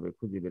কিভাবে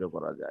খুঁজে বের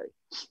করা যায়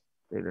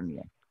এটা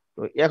নিয়ে।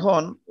 তো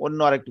এখন অন্য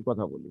আরেকটি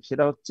কথা বলি,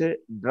 সেটা হচ্ছে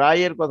ড্রাই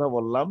এর কথা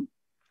বললাম।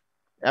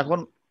 এখন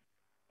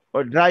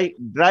ওই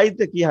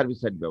ড্রাইতে কি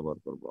হার্বিসাইড ব্যবহার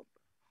করব?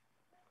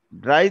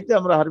 ড্রাইতে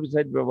আমরা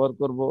হার্বিসাইড ব্যবহার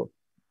করব,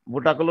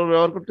 বুটাকলর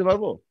ব্যবহার করতে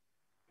পারবো?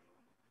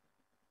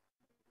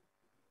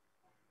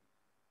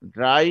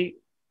 ড্রাই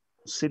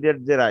সিডের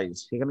যে রাইস,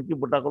 সেখানে কি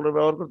বুটাকলর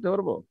ব্যবহার করতে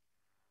পারবো?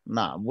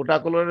 না,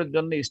 বুটাকলরের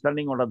জন্য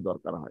স্ট্যান্ডিং অর্ডার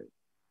দরকার হয়।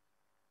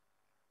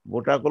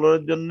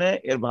 বুটাকলরের জন্য,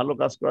 এর ভালো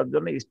কাজ করার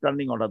জন্য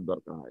স্ট্যান্ডিং অর্ডার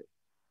দরকার হয়।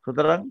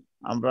 সুতরাং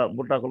আমরা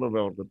বুটাকলর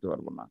ব্যবহার করতে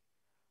পারবো না।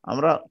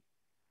 আমরা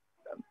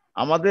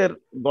আমাদের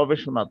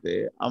গবেষণাতে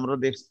আমরা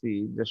দেখছি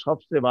যে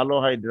সবচেয়ে ভালো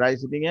হয় ড্রাই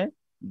সিডিং এ।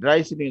 ড্রাই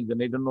সিডিং এর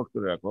জন্য, এটা নোট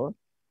করে রাখো,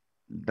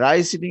 ড্রাই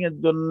সিডিং এর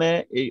জন্য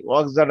এই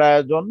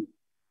অক্সাডায়োজন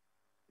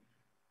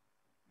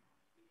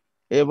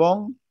এবং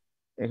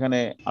এখানে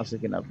আছে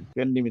কিনা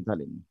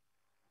পেন্ডিমিথালিন,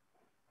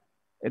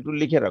 একটু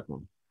লিখে রাখো।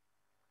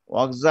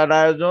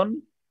 অক্সাডায়োজন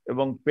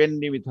এবং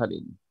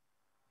পেন্ডিমিথালিন,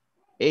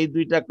 এই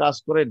দুইটা কাজ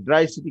করে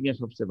ড্রাই সিডিং এ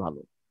সবচেয়ে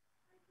ভালো।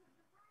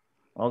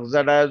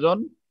 অক্সাডায়োজন,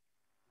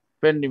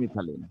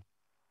 পেন্ডিমিথালিন।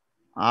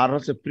 আর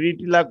হচ্ছে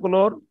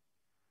প্রিটিলাকোলোর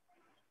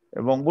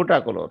এবং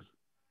বুটাকোলোর,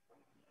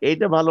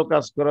 এইটা ভালো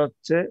কাজ করা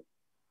হচ্ছে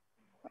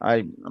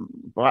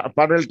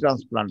পাডেল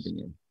ট্রান্সপ্লান্টিং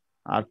এ।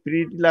 আর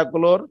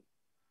প্রিটিলাকোলোর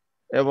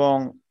এবং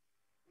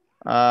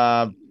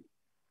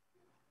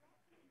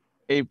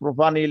এই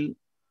প্রোপানিল,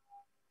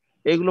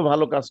 এগুলো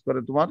ভালো কাজ করে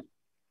তোমার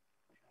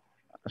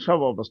সব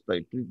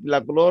অবস্থায়।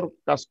 প্রিটিলাকোলোর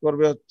কাজ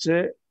করবে হচ্ছে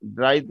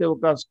ড্রাইতেও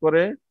কাজ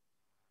করে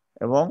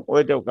এবং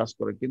ওইটাও কাজ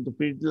করে, কিন্তু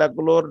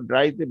প্রিটিলাকোলোর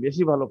ড্রাইতে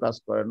বেশি ভালো কাজ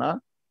করে না,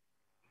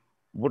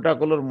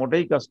 বুটাকোলোর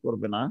মোটেই কাজ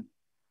করবে না।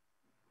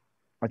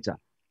 আচ্ছা,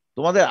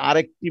 তোমাদের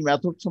আরেকটি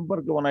মেথড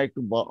সম্পর্কে মনে হয়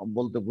একটু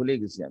বলতে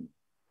ভুলে গেছি আমি।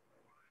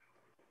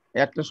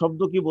 একটা শব্দ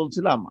কি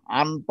বলছিলাম,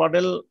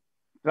 আনপাডেল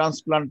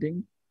ট্রান্সপ্লান্টিং,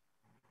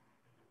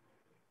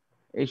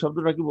 এই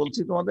শব্দটা কি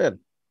বলছি তোমাদের?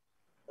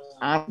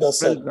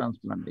 আনপাডেল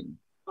ট্রান্সপ্লান্টিং,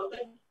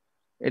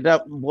 এটা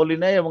বলি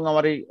নাই এবং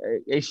আমার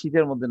এই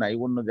শীটের মধ্যে নাই,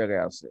 অন্য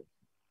জায়গায় আছে।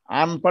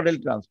 আনপাডেল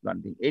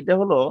ট্রান্সপ্লান্টিং, এটা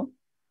হলো,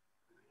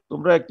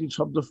 তোমরা একটি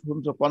শব্দ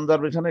শুনছো,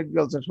 কনজারভেশন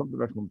এগ্রিকালচার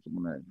শব্দটা শুনছো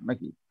মনে হয়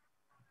নাকি?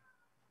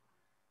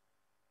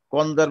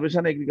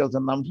 কনজারভেশন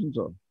এগ্রিকালচার নাম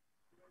শুনছো?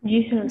 জি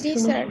স্যার, জি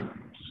শুনেছি। স্যার।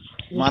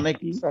 মানে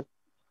কি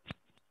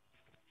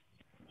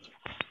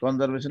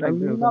কনজারভেশন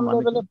এগ্রিকালচার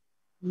মানে কি?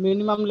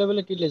 মিনিমাম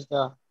লেভেলে টিলেজ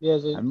দেওয়া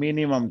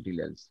মিনিমাম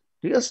টিলেজ,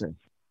 ঠিক আছে।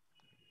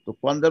 তো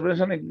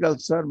কনজারভেশন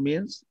এগ্রিকালচার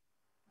মিনস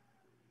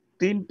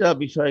তিনটা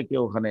বিষয়কে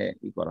ওখানে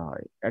ই করা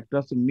হয়। একটা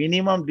হচ্ছে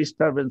মিনিমাম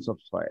ডিস্টারবেন্স অফ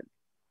সয়েল।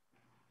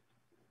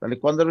 তাহলে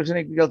কনজারভেশন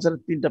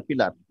এগ্রিকালচারের তিনটা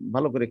পিলার,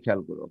 ভালো করে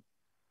খেয়াল করো।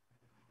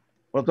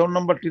 প্রথম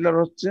নম্বর পিলার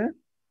হচ্ছে,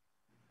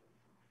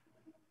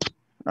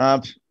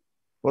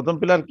 প্রথম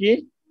পিলার কি?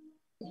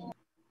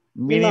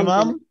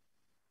 Minimum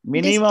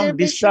Disturbation of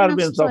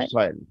disturbance of soil.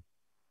 Soil.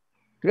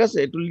 ঠিক আছে,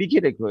 একটু লিখে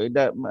রেখো,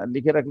 এটা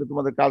লিখে রাখলে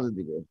তোমাদের কাজে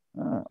দিবে।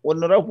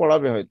 অন্যরাও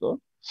পড়াবে হয়তো,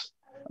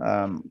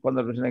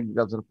 কনজারভেশন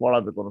এগ্রিকালচার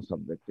পড়াবে কোনো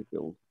সাবজেক্টে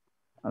কেউ,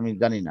 আমি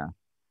জানি না,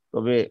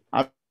 তবে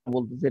আমি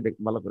বলতেছি এটা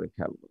ভালো করে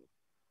খেয়াল করো।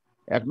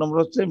 এক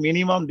নম্বর হচ্ছে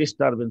মিনিমাম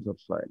ডিস্টারবেন্স অফ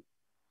সয়েল।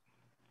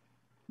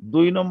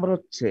 দুই নম্বর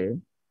হচ্ছে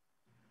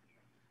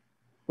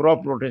ক্রপ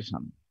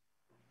রোটেশন।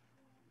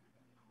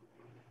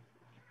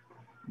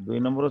 দুই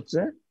নম্বর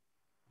হচ্ছে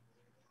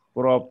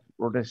ক্রপ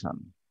রোটেশন।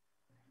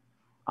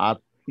 আর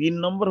তিন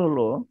নম্বর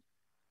হলো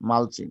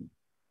মালচিং।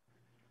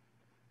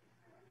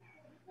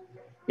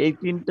 এই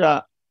তিনটা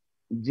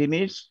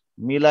জিনিস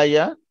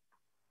মিলাইয়া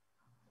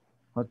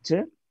হচ্ছে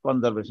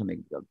কনজারভেশন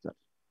এগ্রিকালচার।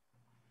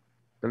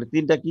 তাহলে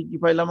তিনটা কি কি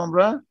পাইলাম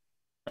আমরা?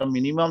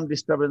 Minimum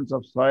disturbance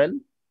of soil,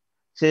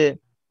 say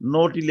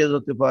no tillage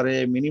হতে পারে,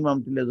 মিনিমাম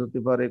টিলেজ হতে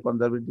পারে,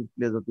 কনজারভেটিভ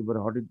টিলেজ হতে পারে,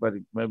 what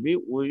it may be,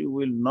 we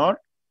will not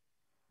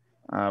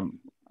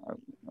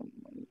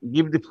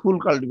give the full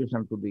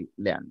cultivation to the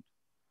land.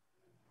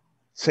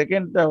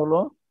 সেকেন্ডটা হলো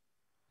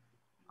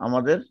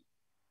আমাদের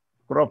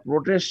ক্রপ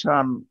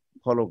রোটেশন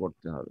ফলো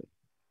করতে হবে,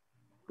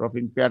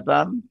 ক্রপিং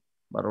প্যাটার্ন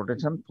বা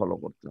রোটেশন ফলো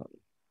করতে হবে।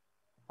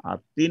 আর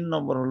তিন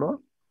নম্বর হলো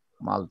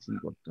মালচিং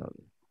করতে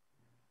হবে,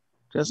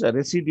 ঠিক আছে,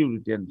 রেসিডিউ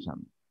রিটেনশন।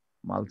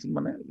 মালচিং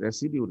মানে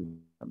রেসিডিউ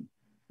রিটেনশন।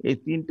 এই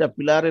তিনটা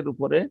পিলারের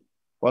উপরে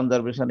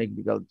কনজারভেশন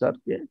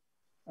এগ্রিকালচারকে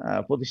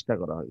প্রতিষ্ঠা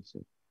করা হয়েছে।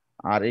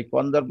 আর এই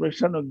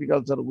conservation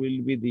agriculture will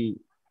be the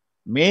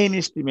main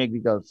stream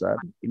agriculture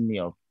in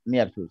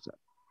near future.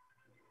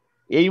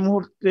 এই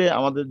মুহূর্তে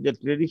আমাদের যে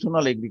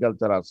ট্রেডিশনাল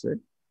এগ্রিকালচার আছে,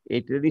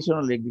 এই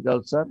ট্রেডিশনাল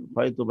এগ্রিকালচার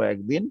হয়তো বা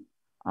একদিন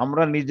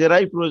আমরা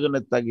নিজেরাই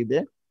প্রয়োজনের তাগিদে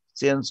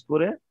চেঞ্জ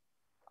করে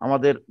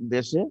আমাদের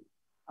দেশে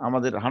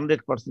আমাদের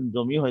 100%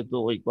 জমি হয়তো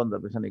ওই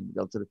কনজারভেশন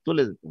এগ্রিকালচারে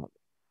চলে যেতে হবে।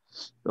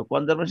 তো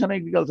কনজারভেশন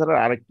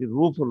এগ্রিকালচারের আরেকটি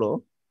রূপ হলো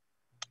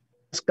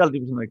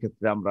কাল্টিভেশনের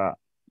ক্ষেত্রে আমরা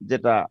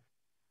যেটা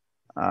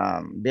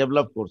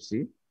ডেভেলপ করছি,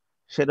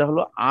 সেটা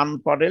হলো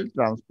আনপাডেল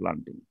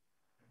ট্রান্সপ্লান্টিং।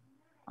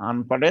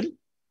 আনপাডেল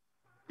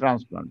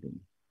ট্রান্সপ্লান্টিং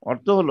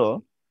অর্থ হলো,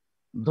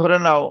 ধরে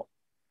নাও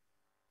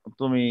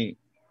তুমি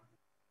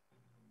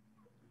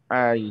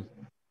এই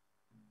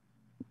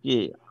কি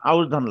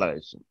আউশ ধান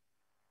লাগাইছো,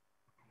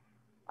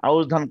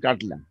 আউশ ধান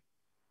কাটলা,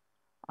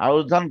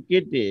 আউশ ধান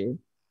কেটে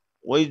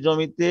ওই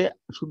জমিতে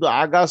শুধু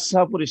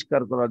আগাছা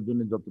পরিষ্কার করার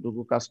জন্য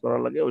যতটুকু কাজ করা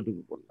লাগে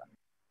ওইটুকু করলাম,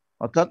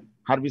 অর্থাৎ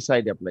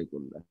হার্বিসাইড অ্যাপ্লাই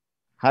করলাম।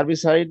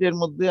 হার্বিসাইডের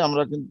মধ্যে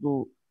আমরা কিন্তু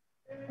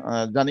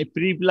জানি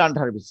প্রি প্লান্ট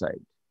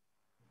হার্বিসাইড।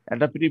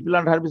 একটা প্রি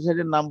প্লান্ট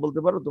হার্বিসাইডের নাম বলতে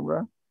পারো তোমরা?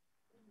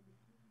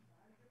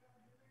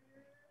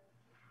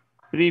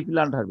 প্রি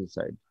প্লান্ট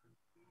হার্বিসাইড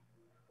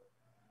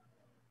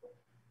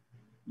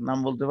নাম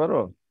বলতে পারো?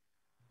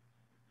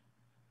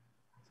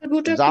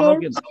 জানো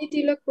কি?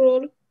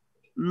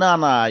 না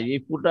না, এই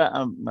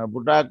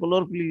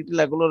বুটাক্লোর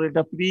প্লিটিলাক্লোর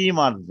এটা প্রি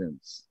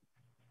ইমার্জেন্স,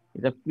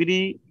 এটা প্রি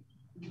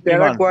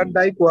প্যারাকোয়াড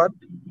ডাইকোয়াড।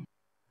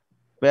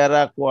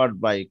 প্যারাকোয়াড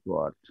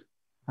বাইকোয়াড,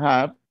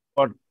 হ্যাঁ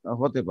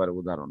হতে পারে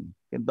উদাহরণ।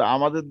 কিন্তু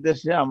আমাদের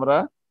দেশে আমরা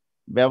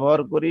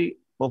ব্যবহার করি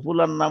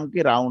পপুলার নাম কি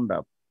রাউন্ড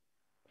আপ,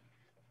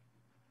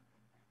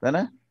 তাই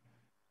না?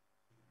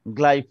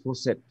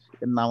 গ্লাইফোসেট,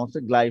 এর নাম হচ্ছে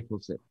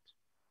গ্লাইফোসেট।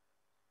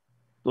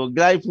 তো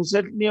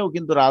গ্লাইফোসেট নিয়েও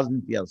কিন্তু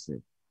রাজনীতি আছে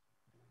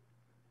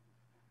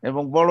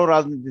এবং বড়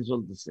রাজনীতি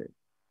চলতেছে।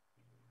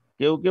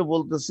 কেউ কেউ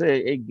বলতেছে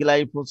এই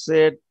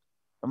গ্লাইফোসেট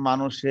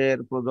মানুষের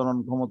প্রজনন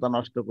ক্ষমতা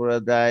নষ্ট করে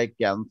দেয়,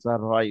 ক্যান্সার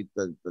হয়,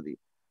 ইত্যাদি ইত্যাদি।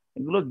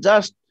 এগুলো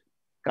জাস্ট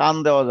কান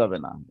দেওয়া যাবে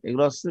না,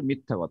 এগুলো হচ্ছে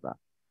মিথ্যা কথা।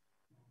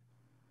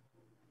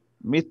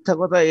 মিথ্যা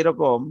কথা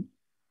এরকম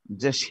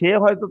যে সে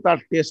হয়তো তার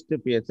টেস্টে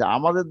পেয়েছে,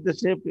 আমাদের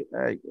দেশে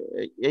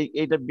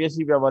এইটা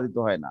বেশি ব্যবহৃত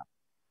হয় না।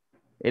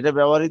 এটা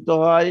ব্যবহৃত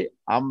হয়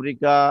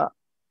আমেরিকা,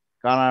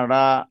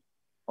 কানাডা,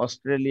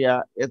 অস্ট্রেলিয়া,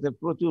 এতে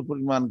প্রচুর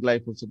পরিমাণ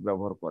গ্লাইফোসেট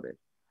ব্যবহার করে।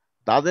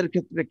 তাদের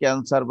ক্ষেত্রে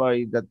ক্যান্সার বা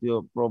এই জাতীয়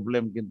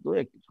প্রবলেম কিন্তু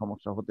একটি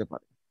সমস্যা হতে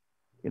পারে,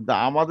 কিন্তু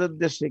আমাদের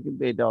দেশে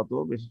কিন্তু এটা অত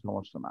বেশি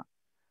সমস্যা না।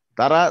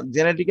 তারা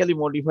জেনেটিক্যালি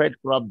মডিফাইড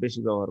ক্রপ বেশি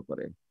ব্যবহার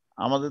করে,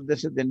 আমাদের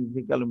দেশে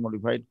জেনেটিক্যালি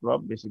মডিফাইড ক্রপ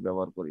বেশি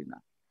ব্যবহার করি না।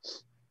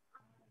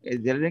 এই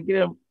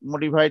জেনেটিক্যালি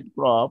মডিফাইড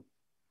ক্রপ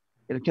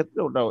এর ক্ষেত্রে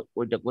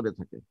ওইটা করে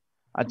থাকে।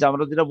 আচ্ছা,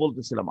 আমরা যেটা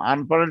বলতেছিলাম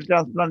আনপ্যারেন্ট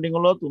ট্রান্সপ্লান্টিং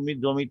হলো তুমি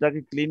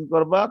জমিটাকে ক্লিন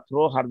করবা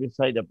থ্রো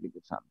হার্বিসাইড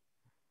অ্যাপ্লিকেশন।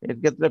 এর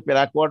ক্ষেত্রে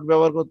প্যারাকোয়াড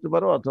ব্যবহার করতে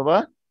পারো অথবা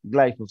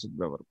গ্লাইফোসেট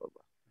ব্যবহার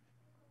করবা।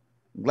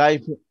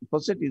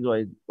 Glyphosate is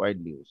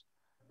widely used.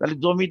 তাহলে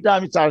জমিটা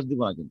আমি চাষ দিব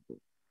না, কিন্তু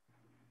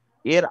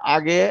এর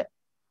আগে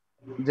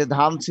যে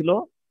ধান ছিল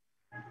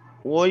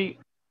ওই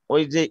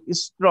ওই যে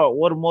স্ট্র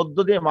ওর মধ্য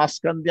দিয়ে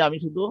মাঝখান দিয়ে আমি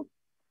শুধু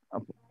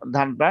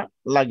ধানটা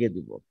লাগিয়ে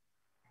দিব।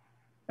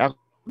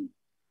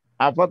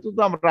 আপাতত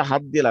আমরা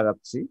হাত দিয়ে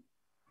লাগাচ্ছি,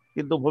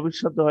 কিন্তু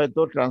ভবিষ্যতে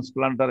হয়তো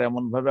ট্রান্সপ্লান্টার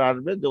এমন ভাবে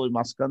আসবে যে ওই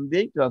মাঝখান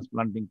দিয়েই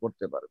ট্রান্সপ্লান্টিং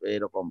করতে পারবে,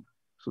 এরকম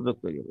সুযোগ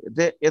তৈরি হবে।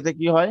 এতে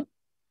কি হয়,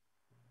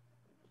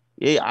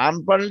 এই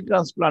আনপ্যারেল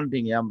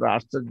ট্রান্সপ্লান্টিং এ আমরা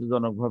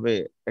আশ্চর্যজনক ভাবে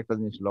একটা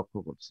জিনিস লক্ষ্য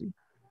করছি।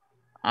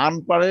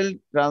 আনপ্যারেল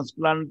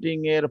ট্রান্সপ্লান্টিং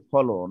এর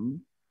ফলন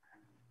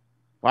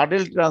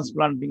প্যাডেল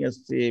ট্রান্সপ্লান্টিং এর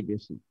চেয়ে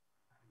বেশি।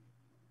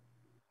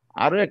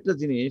 আরো একটা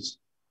জিনিস,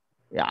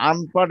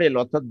 আনপ্যাডেল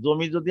অর্থাৎ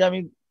জমি যদি আমি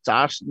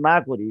চাষ না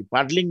করি,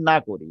 প্যাডলিং না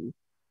করি,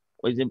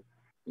 ওই যে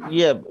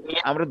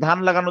আমরা ধান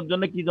লাগানোর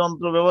জন্য কি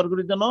যন্ত্র ব্যবহার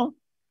করি যেন?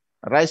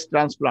 Rice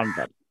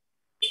transplanter.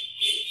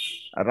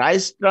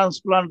 Rice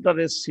transplanter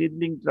is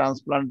seedling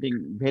transplanting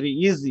very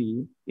easy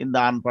in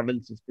the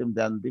unpaddled system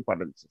than the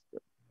paddled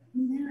system.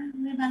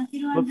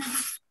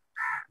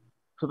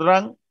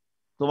 সুতরাং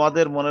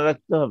তোমাদের মনে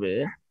রাখতে হবে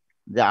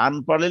যে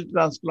আনপাডেল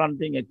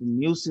ট্রান্সপ্লান্টিং একটি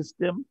নিউ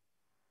সিস্টেম।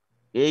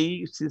 এই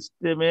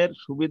সিস্টেমের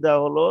সুবিধা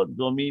হলো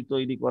জমি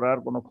তৈরি করার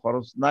কোনো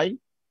খরচ নাই,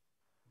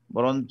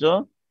 বরঞ্চ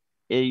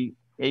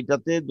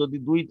এইটাতে যদি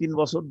 2-3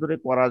 বছর ধরে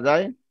করা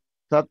যায়,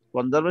 অর্থাৎ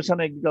কনজারভেশন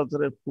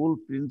এগ্রিকালচারের ফুল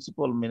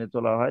প্রিন্সিপাল মেনে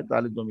চলা হয়,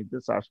 তাহলে জমিতে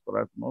চাষ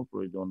করার কোনো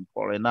প্রয়োজন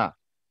পড়ে না,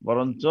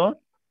 বরঞ্চ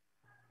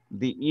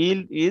দি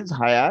yield is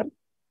higher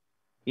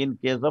in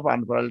case of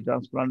unparalleled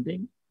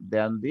transplanting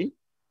than the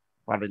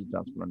parallel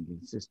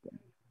transplanting system.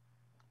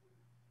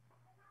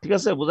 ঠিক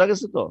আছে, বোঝা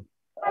গেছে তো?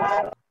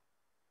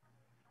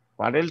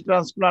 প্যাডেল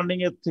ট্রান্সপ্লান্টিং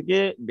এর থেকে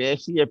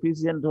বেশি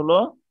এফিসিয়েন্ট হলো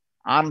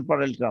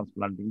আনপ্যাডেল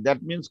transplanting. That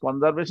means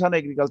conservation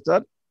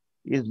agriculture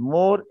is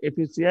more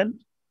efficient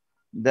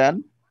than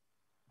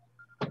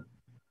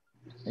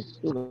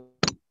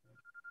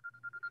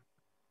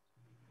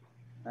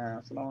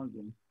আসসালামু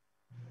আলাইকুম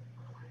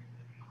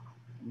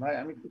ভাই,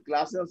 আমি একটু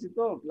ক্লাসে আছি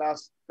তো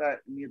ক্লাসটা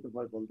নিয়ে তো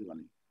পরে বলতে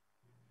পারি।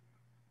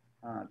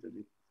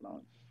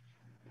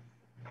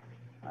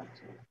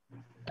 আচ্ছা,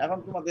 এখন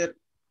তোমাদের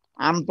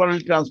আনপ্যারেল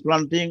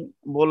ট্রান্সপ্লান্টিং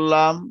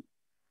বললাম,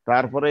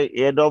 তারপরে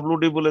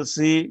এডব্লিউডি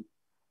বলেছি,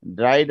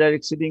 ড্রাই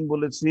ডাইরেক্ট সিডিং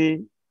বলেছি,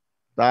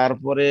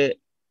 তারপরে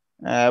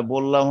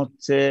বললাম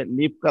হচ্ছে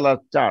লিফ কালার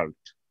চার্ট,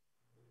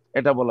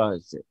 এটা বলা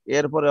হয়েছে।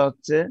 এরপরে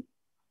হচ্ছে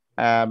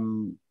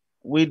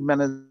উইড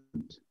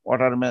ম্যানেজমেন্ট,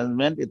 ওয়াটার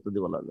ম্যানেজমেন্ট ইত্যাদি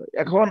বলা যায়।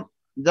 এখন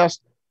জাস্ট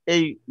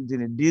এই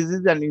জিনিস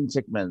ডিজিজ অ্যান্ড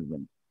ইনসেক্ট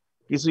ম্যানেজমেন্ট,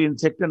 কিছু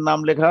ইনসেক্টের নাম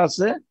লেখা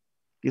আছে,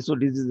 কিছু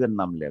ডিজিজের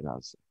নাম লেখা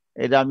আছে,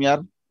 এটা আমি আর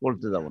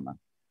বলতে যাব না।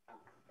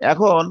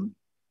 এখন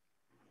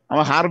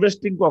আমরা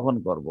হারভেস্টিং কখন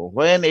করব?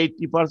 when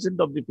 80%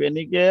 of the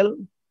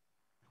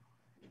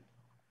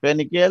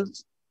panicles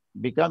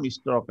become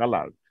straw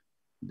colored,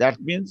 that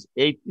means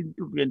 18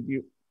 to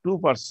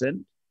 22%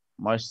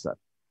 moisture,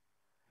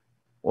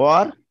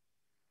 or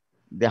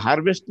the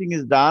harvesting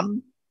is done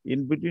in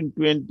between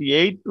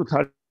 28 to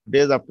 30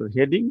 days after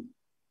heading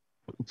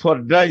for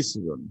dry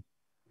season,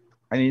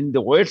 and in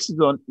the wet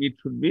season it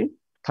should be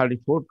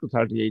 34 to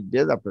 38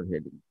 days after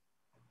heading.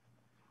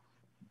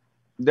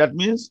 That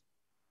means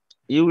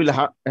you will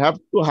have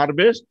to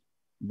harvest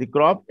the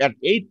crop at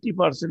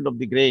 80% of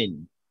the grain.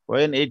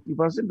 When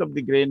 80% of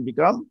the grain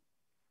become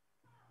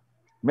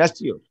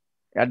mature,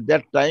 at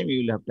that time you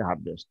will have to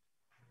harvest.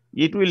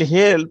 It will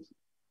help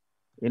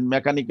in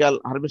mechanical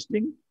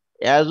harvesting,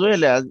 as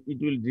well as it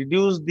will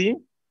reduce the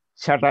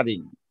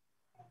shattering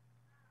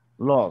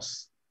loss.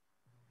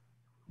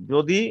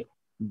 যদি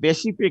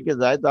বেশি পেকে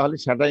যায় তাহলে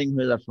shuttering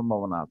হয়ে যাওয়ার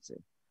সম্ভাবনা আছে।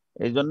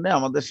 এই জন্য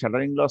আমাদের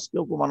শ্যাটারিং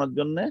লসকেও কমানোর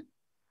জন্য,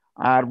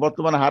 আর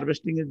বর্তমানে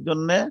হারভেস্টিং এর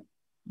জন্য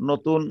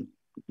নতুন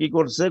কি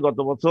করছে, গত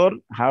বছর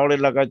হাওড়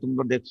এলাকায়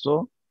তোমরা দেখছো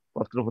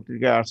পত্র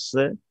পত্রিকায়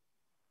আসছে,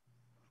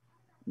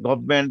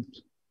 গভর্নমেন্ট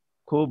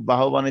খুব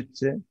বাহবা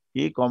নিচ্ছে,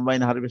 কি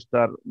কম্বাইন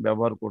হারভেস্টার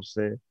ব্যবহার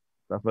করছে,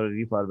 তারপরে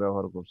রিপার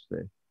ব্যবহার করছে।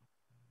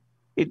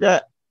 এটা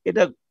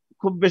এটা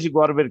খুব বেশি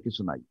গর্বের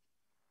কিছু নাই,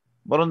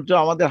 বরঞ্চ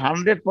আমাদের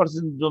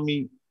 100% জমি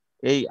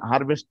এই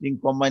হারভেস্টিং,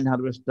 কম্বাইন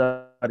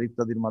হারভেস্টার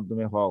ইত্যাদির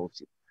মাধ্যমে হওয়া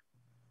উচিত।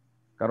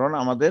 কারণ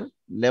আমাদের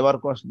লেবার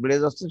কস্ট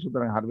বেড়ে যাচ্ছে,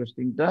 সুতরাং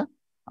হারভেস্টিংটা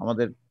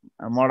আমাদের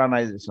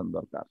মডার্নাইজেশন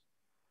দরকার।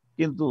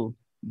 কিন্তু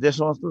যে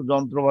সমস্ত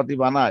যন্ত্রপাতি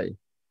বানায়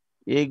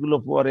এইগুলো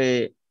পরে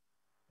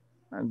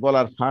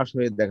গলার ফাঁস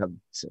হয়ে দেখা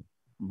দিচ্ছে,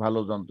 ভালো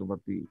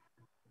যন্ত্রপাতি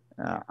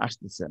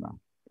আসতেছে না।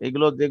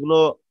 এগুলো যেগুলো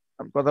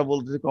কথা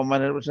বলতেছি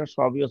কম্বাইন হারভেস্টার,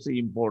 সবই হচ্ছে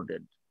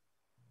ইম্পোর্টেড।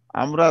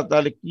 আমরা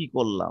তাহলে কি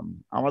করলাম?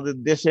 আমাদের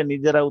দেশে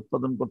নিজেরা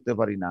উৎপাদন করতে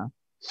পারি না,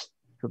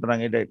 সুতরাং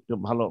এটা একটু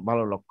ভালো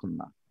ভালো লক্ষণ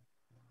না।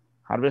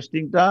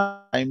 হারভেস্টিংটা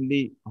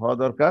টাইমলি হওয়া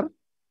দরকার।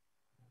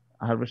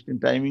 হারভেস্টিং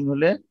টাইমিং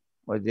হলে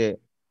ওই যে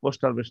পোস্ট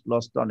হারভেস্ট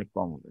লসটা অনেক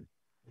কম হবে।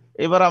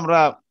 এবার আমরা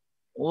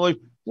ওই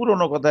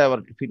পুরোনো কথায় আবার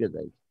ফিরে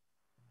যাই।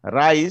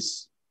 রাইস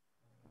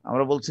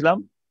আমরা বলছিলাম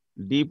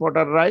ডিপ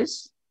ওয়াটার রাইস,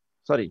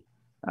 সরি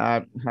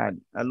হ্যাঁ,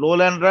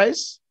 লোল্যান্ড রাইস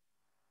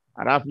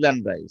আর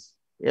আপল্যান্ড রাইস।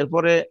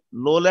 এরপরে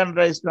লোল্যান্ড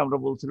রাইসটা আমরা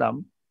বলছিলাম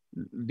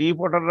ডিপ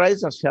ওয়াটার রাইস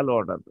আর shallow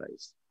water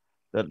rice.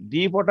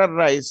 Deep water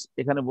rice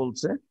এখানে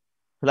বলছে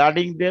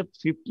ফ্লাডিং ডেপথ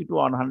 50 to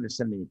 100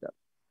 সেন্টিমিটার।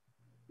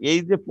 এই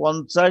যে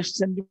 50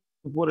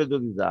 সেন্টিমিটার উপরে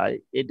যদি যায়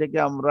এটাকে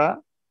আমরা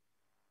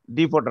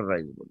ডিপ ওয়াটার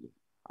রাইস বলি,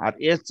 আর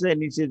এর চেয়ে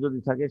নিচে যদি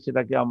থাকে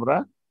সেটাকে আমরা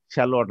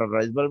শ্যালো ওয়াটার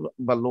রাইস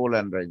বা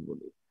লোল্যান্ড রাইস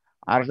বলি।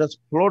 আর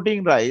ফ্লোটিং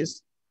রাইস,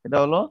 এটা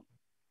হলো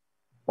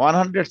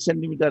 100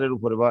 সেন্টিমিটারের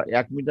উপরে বা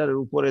 1 মিটারের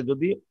উপরে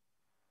যদি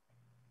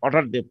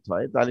ওয়াটার ডেপথ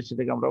হয় তাহলে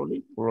সেটাকে আমরা বলি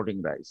ফ্লোটিং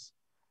রাইস।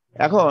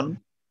 এখন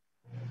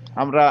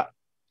আমরা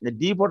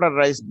ডিপ ওয়াটার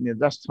রাইস নিয়ে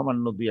জাস্ট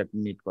সামান্য 2-1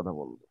 মিনিট কথা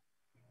বলবো।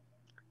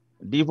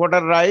 ডিপ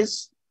ওয়াটার রাইস,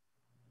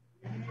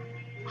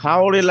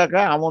 হাওড়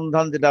এলাকা আমন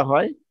ধান যেটা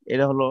হয়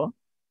এটা হলো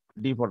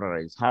ডিপ ওয়াটার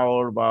রাইস।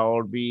 হাওড় বা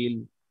বিল,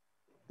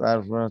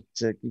 তারপর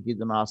হচ্ছে কি কি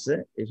যেন আছে,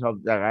 এইসব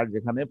জায়গায়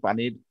যেখানে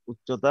পানির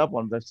উচ্চতা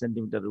 50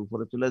 সেন্টিমিটারের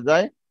উপরে চলে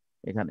যায়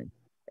এখানে।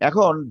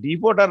 এখন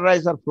ডিপ ওয়াটার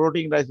রাইস আর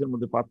ফ্লোটিং রাইসের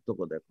মধ্যে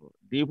পার্থক্য দেখো।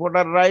 ডিপ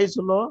ওয়াটার রাইস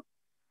হলো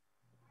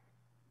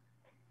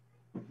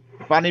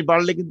পানি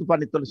বাড়লে কিন্তু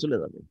পানির তলে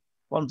চলে যাবে,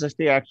 50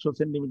 থেকে 100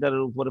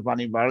 সেন্টিমিটারের উপরে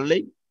পানি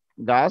বাড়লেই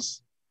গাছ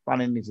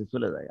পানির নিচে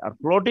চলে যায়। আর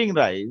ফ্লোটিং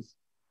রাইস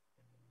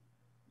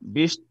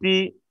বৃষ্টি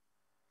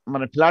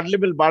মানে ফ্লাড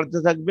লেভেল বাড়তে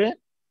থাকবে,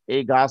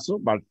 এই গাছও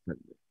বাড়তে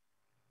থাকবে।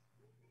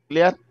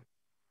 Clear?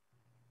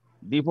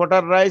 Deep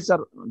water rice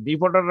or deep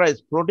water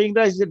rice, floating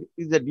rice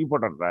is a deep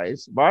water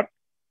rice, but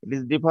it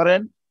is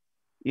different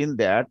in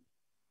that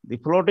the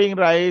floating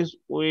rice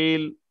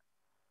will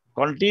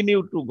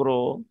continue to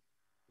grow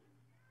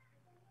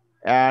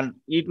and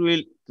it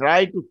will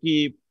try to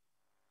keep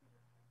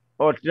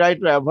or try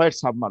to avoid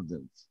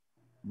submergence,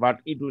 but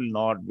it will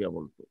not be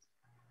able to.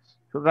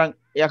 সুতরাং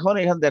এখন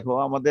এখানে দেখো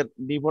আমাদের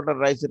deep water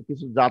রাইসের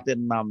কিছু জাতের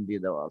নাম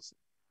দিয়ে দেওয়া আছে।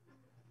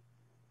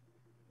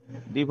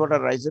 ডিপ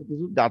ওয়াটার রাইসের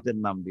কিছু জাতের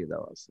নাম দিয়ে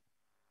দেওয়া আছে,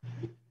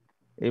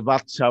 এই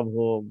বাদশাহ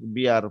ভোগ,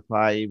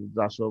 BR5,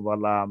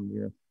 জাসোবালাম,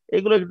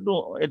 এগুলো একটু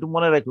একটু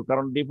মনে রাখো,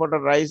 কারণ ডিপ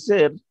ওয়াটার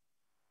রাইসের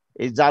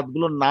এই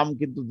জাতগুলোর নাম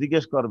কিন্তু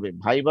জিজ্ঞেস করবে,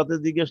 ভাইভাতে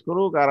জিজ্ঞেস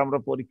করুক আর আমরা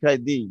পরীক্ষায়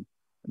দিই,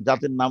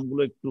 জাতের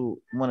নামগুলো একটু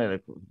মনে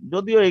রাখো।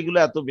 যদিও এগুলো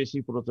এত বেশি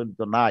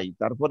প্রচলিত নাই,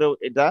 তারপরেও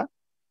এটা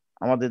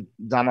আমাদের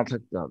জানা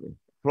থাকতে হবে।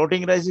 ফ্লোটিং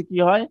রাইসে কি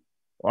হয়,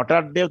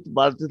 ওয়াটার ডেপথ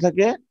বাড়তে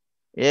থাকে,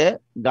 এ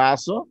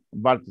গাছও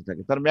বাড়তে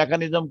থাকে। তার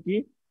মেকানিজম কি?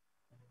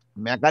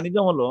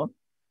 মেকানিজম হলো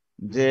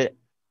যে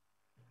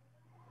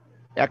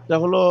একটা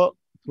হলো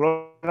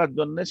ফ্লোটার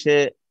জন্য সে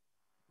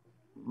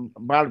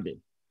বাড়বে,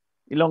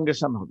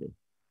 ইলংগেশন হবে।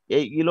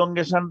 এই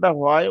ইলংগেশনটা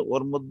হয়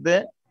ওর মধ্যে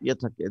ইয়ে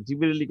থাকে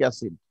জিবরেলিক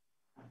অ্যাসিড।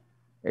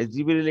 এই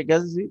জিবরেলিক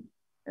অ্যাসিড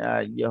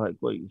ইয়ে হয়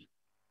কই,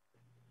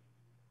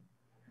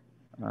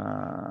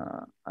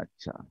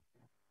 আচ্ছা,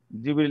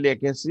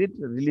 জিবরেলিক অ্যাসিড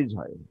রিলিজ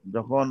হয়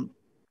যখন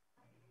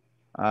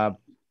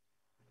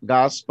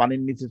গাছ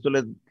পানির নিচে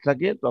চলে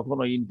থাকে, তখন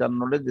ওই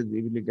ইন্টারনোডে যে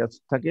জিবরেলিক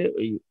অ্যাসিড থাকে,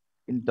 ওই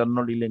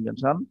ইন্টারনোড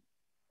ইলংগেশন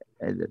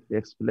এই যে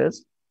টেক্স প্লেস।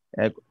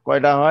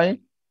 কয়টা হয়?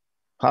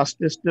 ফার্স্ট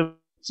স্টেপ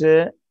হচ্ছে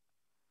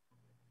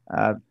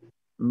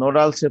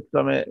নোডাল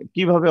সেপ্টামে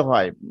কিভাবে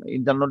হয়,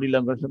 ইন্টারনোড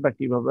ইলংগেশনটা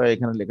কিভাবে হয়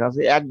এখানে লেখা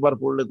আছে, একবার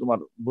পড়লে তোমার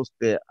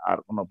বুঝতে আর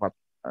কোনো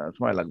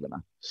সময় লাগবে না।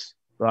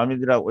 তো আমি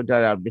যেটা ওইটা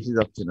আর বেশি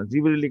যাচ্ছি না।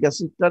 জিবরেলিক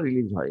অ্যাসিডটা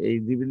রিলিজ হয়, এই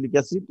জিবরেলিক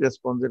অ্যাসিড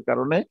রেসপন্সের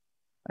কারণে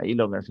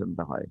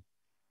ইলংগেশনটা হয়।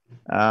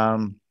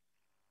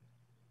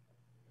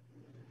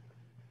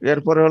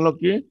 এরপরে হলো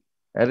কি,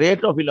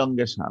 রেট অফ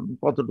ইলংগেশন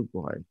কতটুকু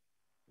হয়,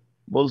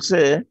 বলছে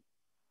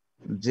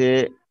যে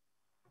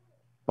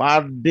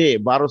পার ডে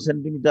 12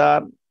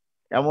 সেন্টিমিটার,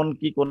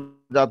 এমনকি কোন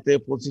যাতে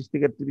 25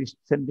 থেকে 30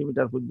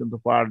 সেন্টিমিটার পর্যন্ত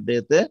পার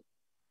ডেতে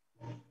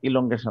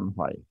ইলংগেশন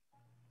হয়।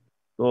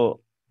 তো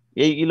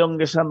এই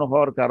ইলংগেশন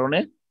হওয়ার কারণে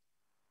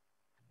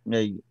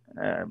এই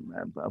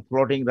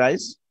ফ্লোটিং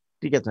রাইস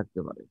টিকে থাকতে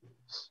পারে।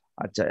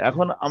 আচ্ছা,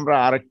 এখন আমরা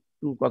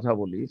আরেকটু কথা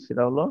বলি,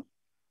 সেটা হলো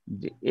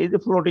যে এই যে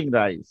ফ্লোটিং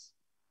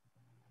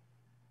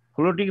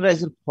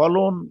রাইসের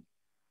ফলন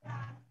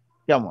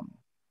কেমন?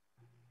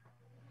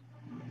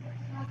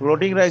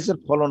 ফ্লোটিং রাইসের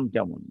ফলন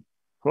কেমন?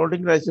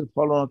 ফ্লোটিং রাইসের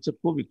ফলন হচ্ছে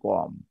খুবই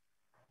কম।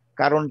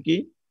 কারণ কি?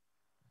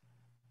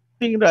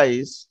 ফ্লোটিং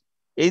রাইস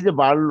এই যে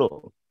বাড়লো,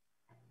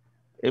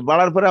 এই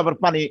বাড়ার পরে আবার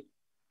পানি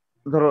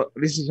ধরো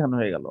রিসিশন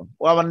হয়ে গেল,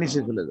 ও আবার নিচে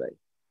চলে যায়।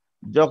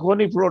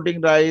 যখনই ফ্লোটিং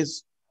রাইস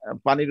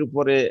পানির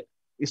উপরে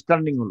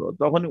স্ট্যান্ডিং হলো,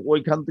 তখনই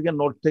ওইখান থেকে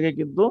নোট থেকে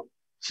কিন্তু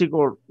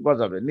শিকড়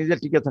গজাবে, নিজে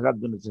টিকে থাকার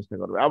জন্য চেষ্টা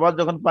করবে। আবার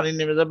যখন পানি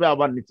নেমে যাবে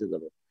আবার নিচে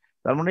যাবে।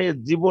 তার মানে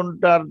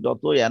জীবনটার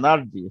যত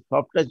এনার্জি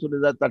সবটাই চলে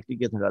যায় তার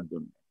টিকে থাকার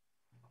জন্য,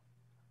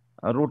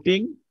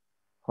 রুটিং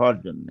হওয়ার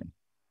জন্য।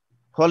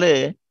 ফলে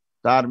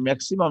তার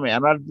ম্যাক্সিমাম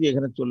এনার্জি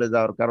এখানে চলে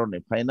যাওয়ার কারণে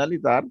ফাইনালি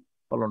তার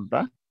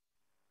ফলনটা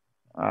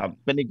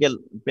পেনিকেল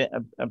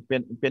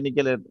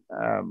পেনিকেলের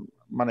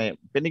মানে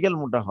পেনিকেল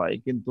মোটা হয়,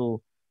 কিন্তু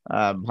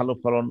ভালো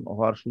ফলন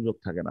হওয়ার সুযোগ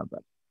থাকে না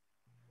তার।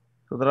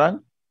 সুতরাং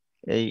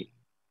এই,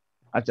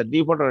 আচ্ছা,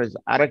 ডিপ ওয়াটার রাইস।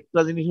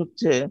 আরেকটা জিনিস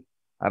হচ্ছে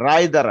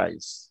রায়দা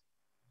রাইস।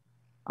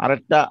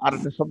 আরেকটা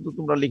শব্দ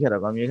তোমরা লিখে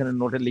রাখো, আমি এখানে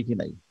নোটে লিখি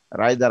নাই।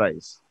 রায়দা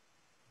রাইস,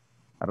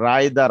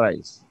 রায়দা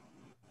রাইস,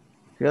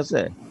 ঠিক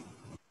আছে?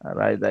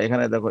 রায়দা,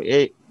 এখানে দেখো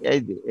এই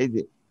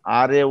যে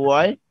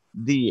RAY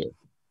দিয়ে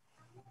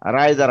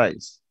রায়দা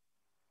রাইস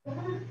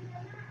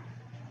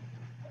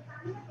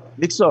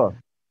লিখছো,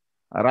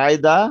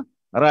 রায়দা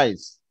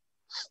রাইস।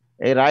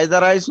 এই রায়দা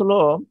রাইস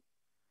হলো,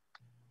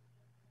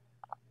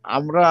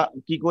 আমরা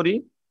কি করি,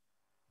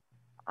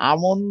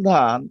 আমন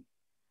ধান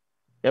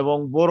এবং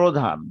বোরো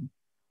ধান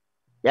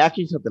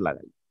একই সাথে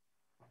লাগাই।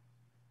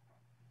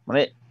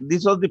 মানে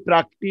this was the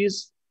practice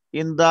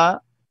in the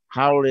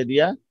হাওড়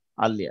এরিয়া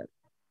আর্লিয়ার।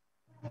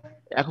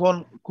 এখন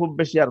খুব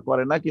বেশি আর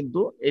করে না, কিন্তু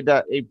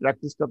এই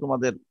প্র্যাকটিসটা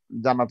তোমাদের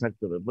জানা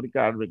থাকতে হবে,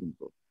 পরীক্ষা আসবে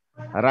কিন্তু।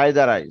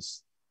 রায়দা রাইস,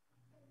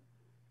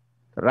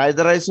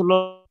 রায়দা রাইস হলো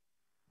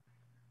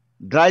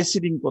ড্রাই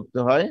সিডিং করতে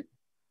হয়,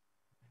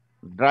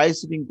 ড্রাই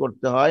সিডিং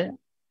করতে হয়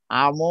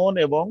আমন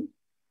এবং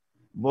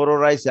বোরো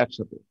রাইস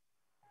একসাথে।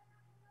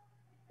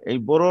 এই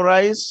বোরো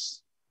রাইস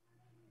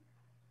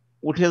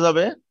উঠে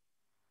যাবে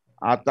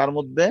আর তার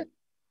মধ্যে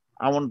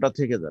আমনটা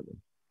থেকে যাবে।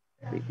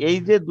 এই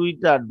যে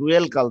দুইটা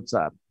ডুয়েল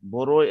কালচার,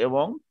 বোরো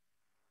এবং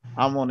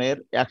আমনের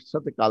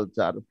একসাথে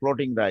কালচার,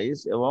 ফ্লোটিং রাইস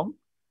এবং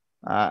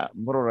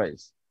বোরো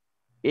রাইস,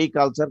 এই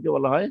কালচারকে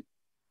বলা হয়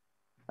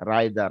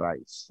রায়দা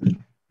রাইস,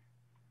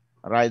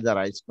 রায়দা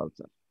রাইস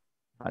কালচার।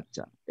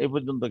 আচ্ছা, এই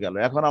পর্যন্ত গেল।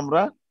 এখন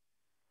আমরা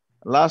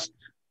লাস্ট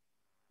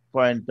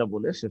পয়েন্টটা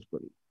বলে শেষ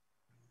করি।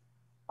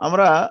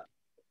 আমরা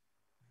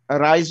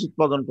রাইস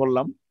উৎপাদন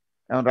করলাম,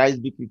 এখন রাইস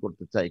বিক্রি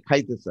করতে চাই,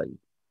 খাইতে চাই,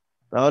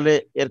 তাহলে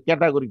এর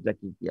ক্যাটাগরিটা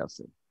কি কি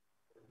আছে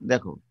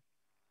দেখো।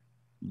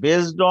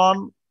 Based on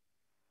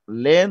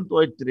length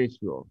wait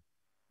ratio,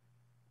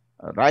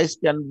 rice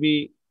can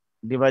be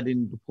divided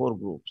into 4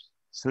 groups: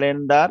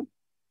 slender,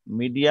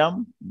 medium,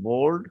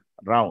 bold,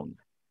 round.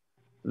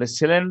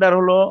 Cylinder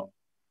হলো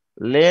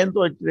লেন্থ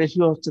ওয়েট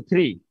রেশিও হচ্ছে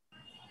 3,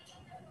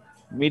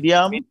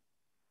 medium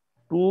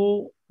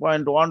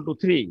 2.1 to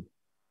 3,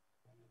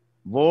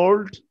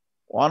 bold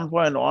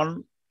 1.1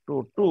 to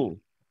 2,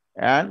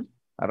 and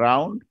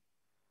round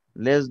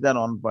less than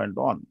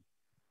 1.1.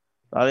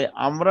 তাহলে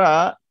আমরা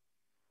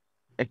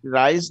একটি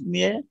রাইস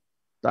নিয়ে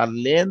তার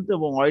লেন্থ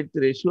এবং ওয়েট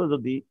রেশিও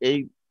যদি এই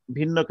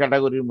ভিন্ন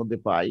ক্যাটাগরির মধ্যে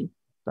পাই,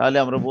 তাহলে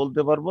আমরা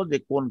বলতে পারবো যে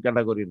কোন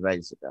ক্যাটাগরির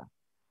রাইস এটা।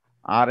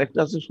 আর একটা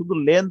আছে শুধু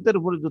লেন্থের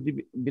উপরে যদি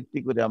ভিত্তি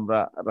করে আমরা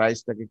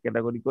রাইসটাকে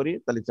ক্যাটাগরি করি,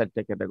 তাহলে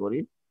 4টা ক্যাটাগরি: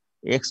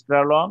 এক্সট্রা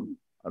লং,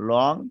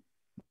 লং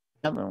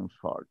এবং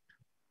শর্ট।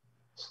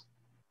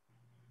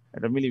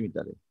 এটা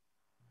মিলিমিটারে।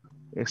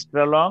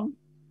 Extra long,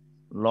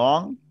 long,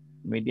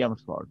 medium,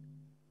 short.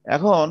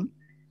 এখন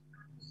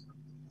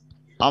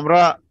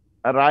আমরা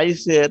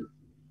রাইসের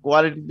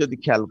কোয়ালিটি যদি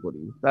খেয়াল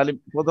করি, তাহলে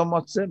প্রথম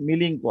হচ্ছে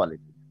মিলিং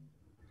কোয়ালিটি।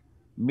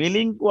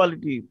 মিলিং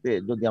কোয়ালিটিতে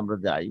যদি আমরা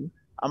যাই,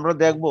 আমরা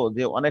দেখব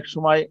যে অনেক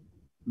সময়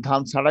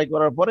ধান ছাড়াই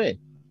করার পরে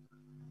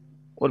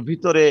ওর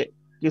ভিতরে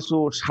কিছু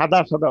সাদা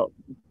সাদা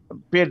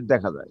পেট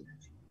দেখা যায়,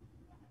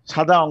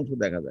 সাদা অংশ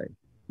দেখা যায়।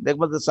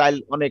 দেখবো যে চাইল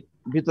অনেক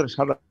ভিতরে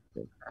সাদা।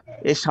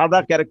 এই সাদা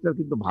ক্যারেক্টার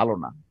কিন্তু ভালো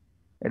না।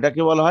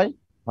 এটাকে বলা হয়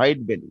হোয়াইট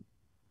বেলি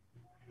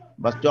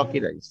বা চকি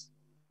রাইস।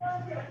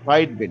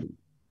 হোয়াইট বেলি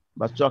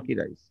বা চকি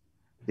রাইস।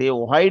 এই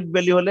হোয়াইট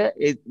বেলি হলে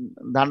এই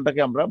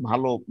ধানটাকে আমরা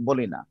ভালো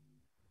বলি না।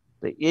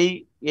 তো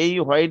এই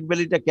হোয়াইট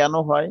বেলিটা কেন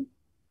হয়?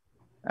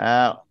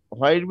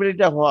 হোয়াইট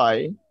বেলিটা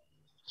হয়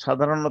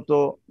সাধারণত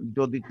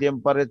যদি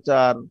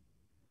টেম্পারেচার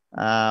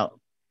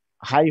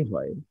হাই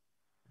হয়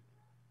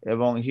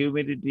এবং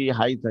হিউমিডিটি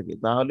হাই থাকে,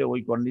 তাহলে ওই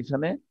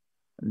কন্ডিশনে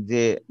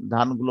যে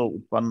ধানগুলো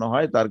উৎপন্ন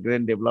হয় তার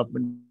গ্রেন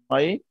ডেভেলপমেন্ট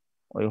হয়,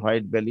 ওই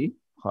হোয়াইট বেলি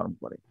ফর্ম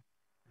করে,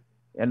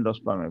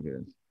 এন্ডোস্পার্ম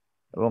অ্যাপিয়ারেন্স।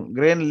 এবং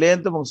গ্রেন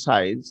লেন্থ এবং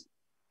সাইজ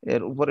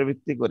এর উপরে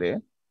ভিত্তি করে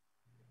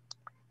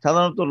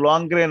সাধারণত লং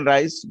গ্রেন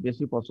রাইস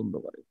বেশি পছন্দ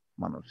করে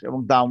মানুষ, এবং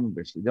দাম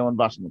বেশি, যেমন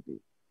বাসমতি,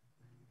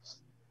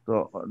 তো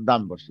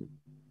দাম বেশি।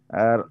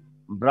 আর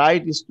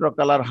bright straw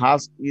colour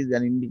husk is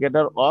an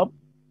indicator of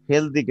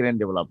healthy grain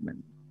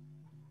development.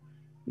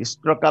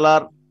 Straw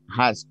colour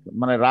husk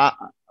মানে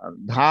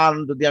ধান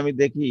যদি আমি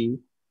দেখি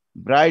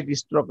ব্রাইট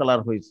স্ট্র কালার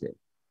হয়েছে,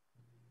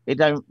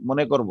 এটা আমি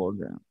মনে করবো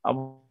যে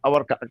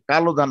আবার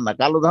কালো ধান না,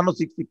 কালো ধানও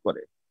চিকচিক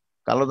করে।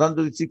 কালো ধান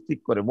যদি চিকচিক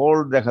করে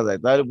বোল্ড দেখা যায়,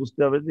 তাহলে বুঝতে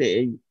হবে যে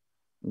এই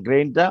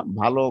গ্রেইনটা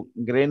ভালো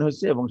গ্রেইন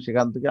হয়েছে এবং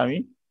সেখান থেকে আমি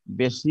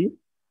বেশি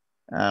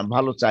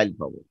ভালো চাইল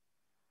পাবো।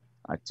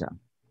 আচ্ছা,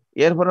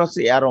 এরপরে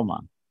হচ্ছে অ্যারোমা।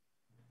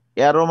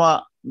 অ্যারোমা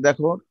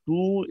দেখো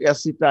 2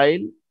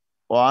 অ্যাসিটাইল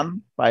 1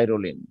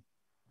 পাইরোলিন,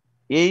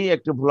 এই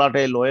একটা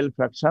ভোলাটাইল অয়েল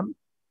ফ্র্যাকশন,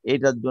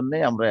 এইটার জন্য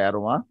আমরা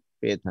অ্যারোমা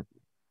পেয়ে থাকি।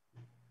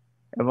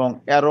 এবং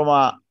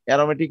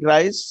অ্যারোমেটিক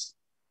রাইস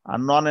আর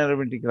নন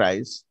অ্যারোমেটিক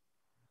রাইস,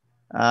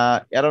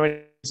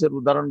 অ্যারোমেটিক্সের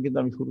উদাহরণ কিন্তু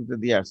আমি শুরুতে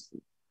দিয়ে আসছি,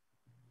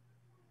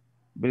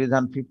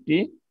 বিরিধান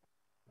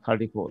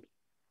 50-34।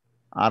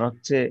 আর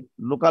হচ্ছে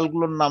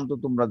লোকালগুলোর নাম তো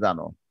তোমরা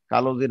জানো,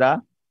 কালোজিরা,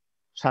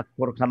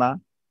 স্বাক্ষরখানা,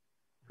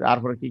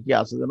 তারপরে কি কি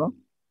আছে যেন,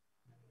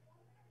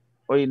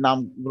 ওই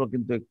নামগুলো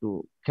কিন্তু একটু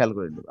খেয়াল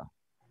করে নেবা।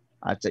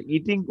 আচ্ছা,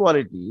 ইটিং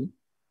কোয়ালিটি।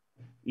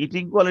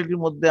 ইটিং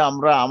কোয়ালিটির মধ্যে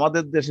আমরা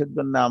আমাদের দেশের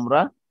জন্য আমরা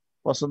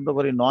পছন্দ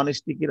করি নন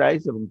স্টিকি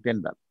রাইস এবং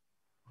tender,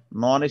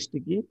 non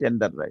sticky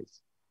tender rice.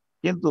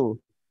 কিন্তু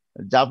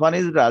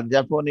জাপানিজরা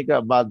জাপনিকা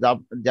বা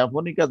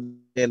জাপনিকা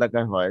যে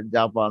এলাকায় হয়,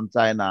 জাপান,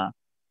 চায়না,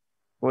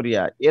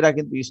 কোরিয়া, এরা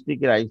কিন্তু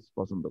স্টিকি রাইস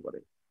পছন্দ করে,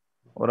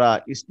 ওরা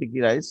স্টিকি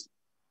রাইস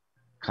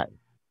খায়।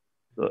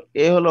 তো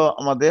এ হলো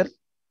আমাদের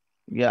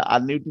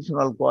আর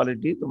নিউট্রিশনাল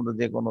কোয়ালিটি তোমরা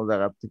যে কোনো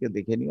জায়গা থেকে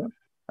দেখে নিও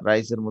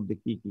রাইসের মধ্যে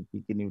কি কি কি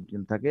কি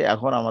নিউট্রিয়েন্ট থাকে।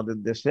 এখন আমাদের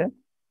দেশে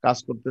কাজ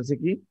করতেছে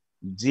কি,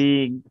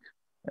 জিঙ্ক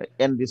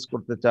এনরিচ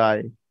করতে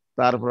চায়,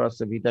 তারপর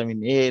আছে ভিটামিন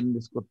এ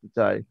এনরিচ করতে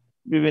চায়,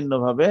 বিভিন্ন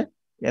ভাবে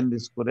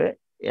এনরিচ করে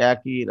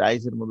একই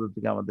রাইসের মধ্যে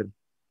থেকে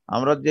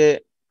আমরা যে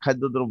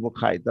খাদ্যদ্রব্য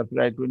খাই তার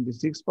প্রায়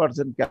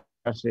 26%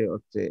 আসে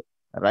হচ্ছে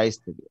রাইস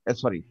থেকে,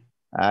 সরি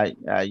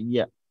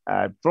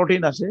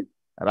প্রোটিন আসে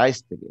রাইস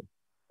থেকে।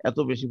 এত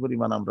বেশি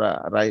পরিমাণ আমরা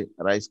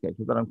রাইস খাই,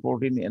 সুতরাং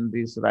প্রোটিন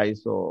এনরিচ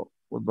রাইসও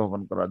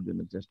উদ্ভাবন করার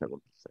জন্য চেষ্টা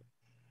করতেছে।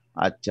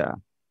 আচ্ছা,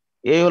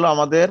 এই হলো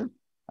আমাদের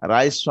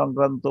রাইস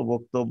সংক্রান্ত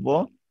বক্তব্য।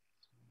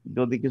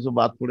 যদি কিছু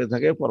বাদ পড়ে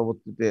থাকে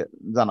পরবর্তীতে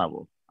জানাবো,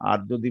 আর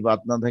যদি বাদ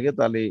না থাকে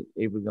তাহলে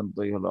এই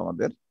পর্যন্তই হলো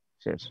আমাদের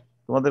শেষ।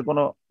 তোমাদের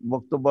কোনো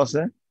বক্তব্য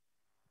আছে?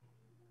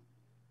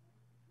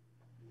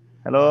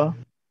 হ্যালো,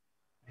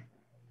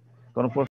 কোনো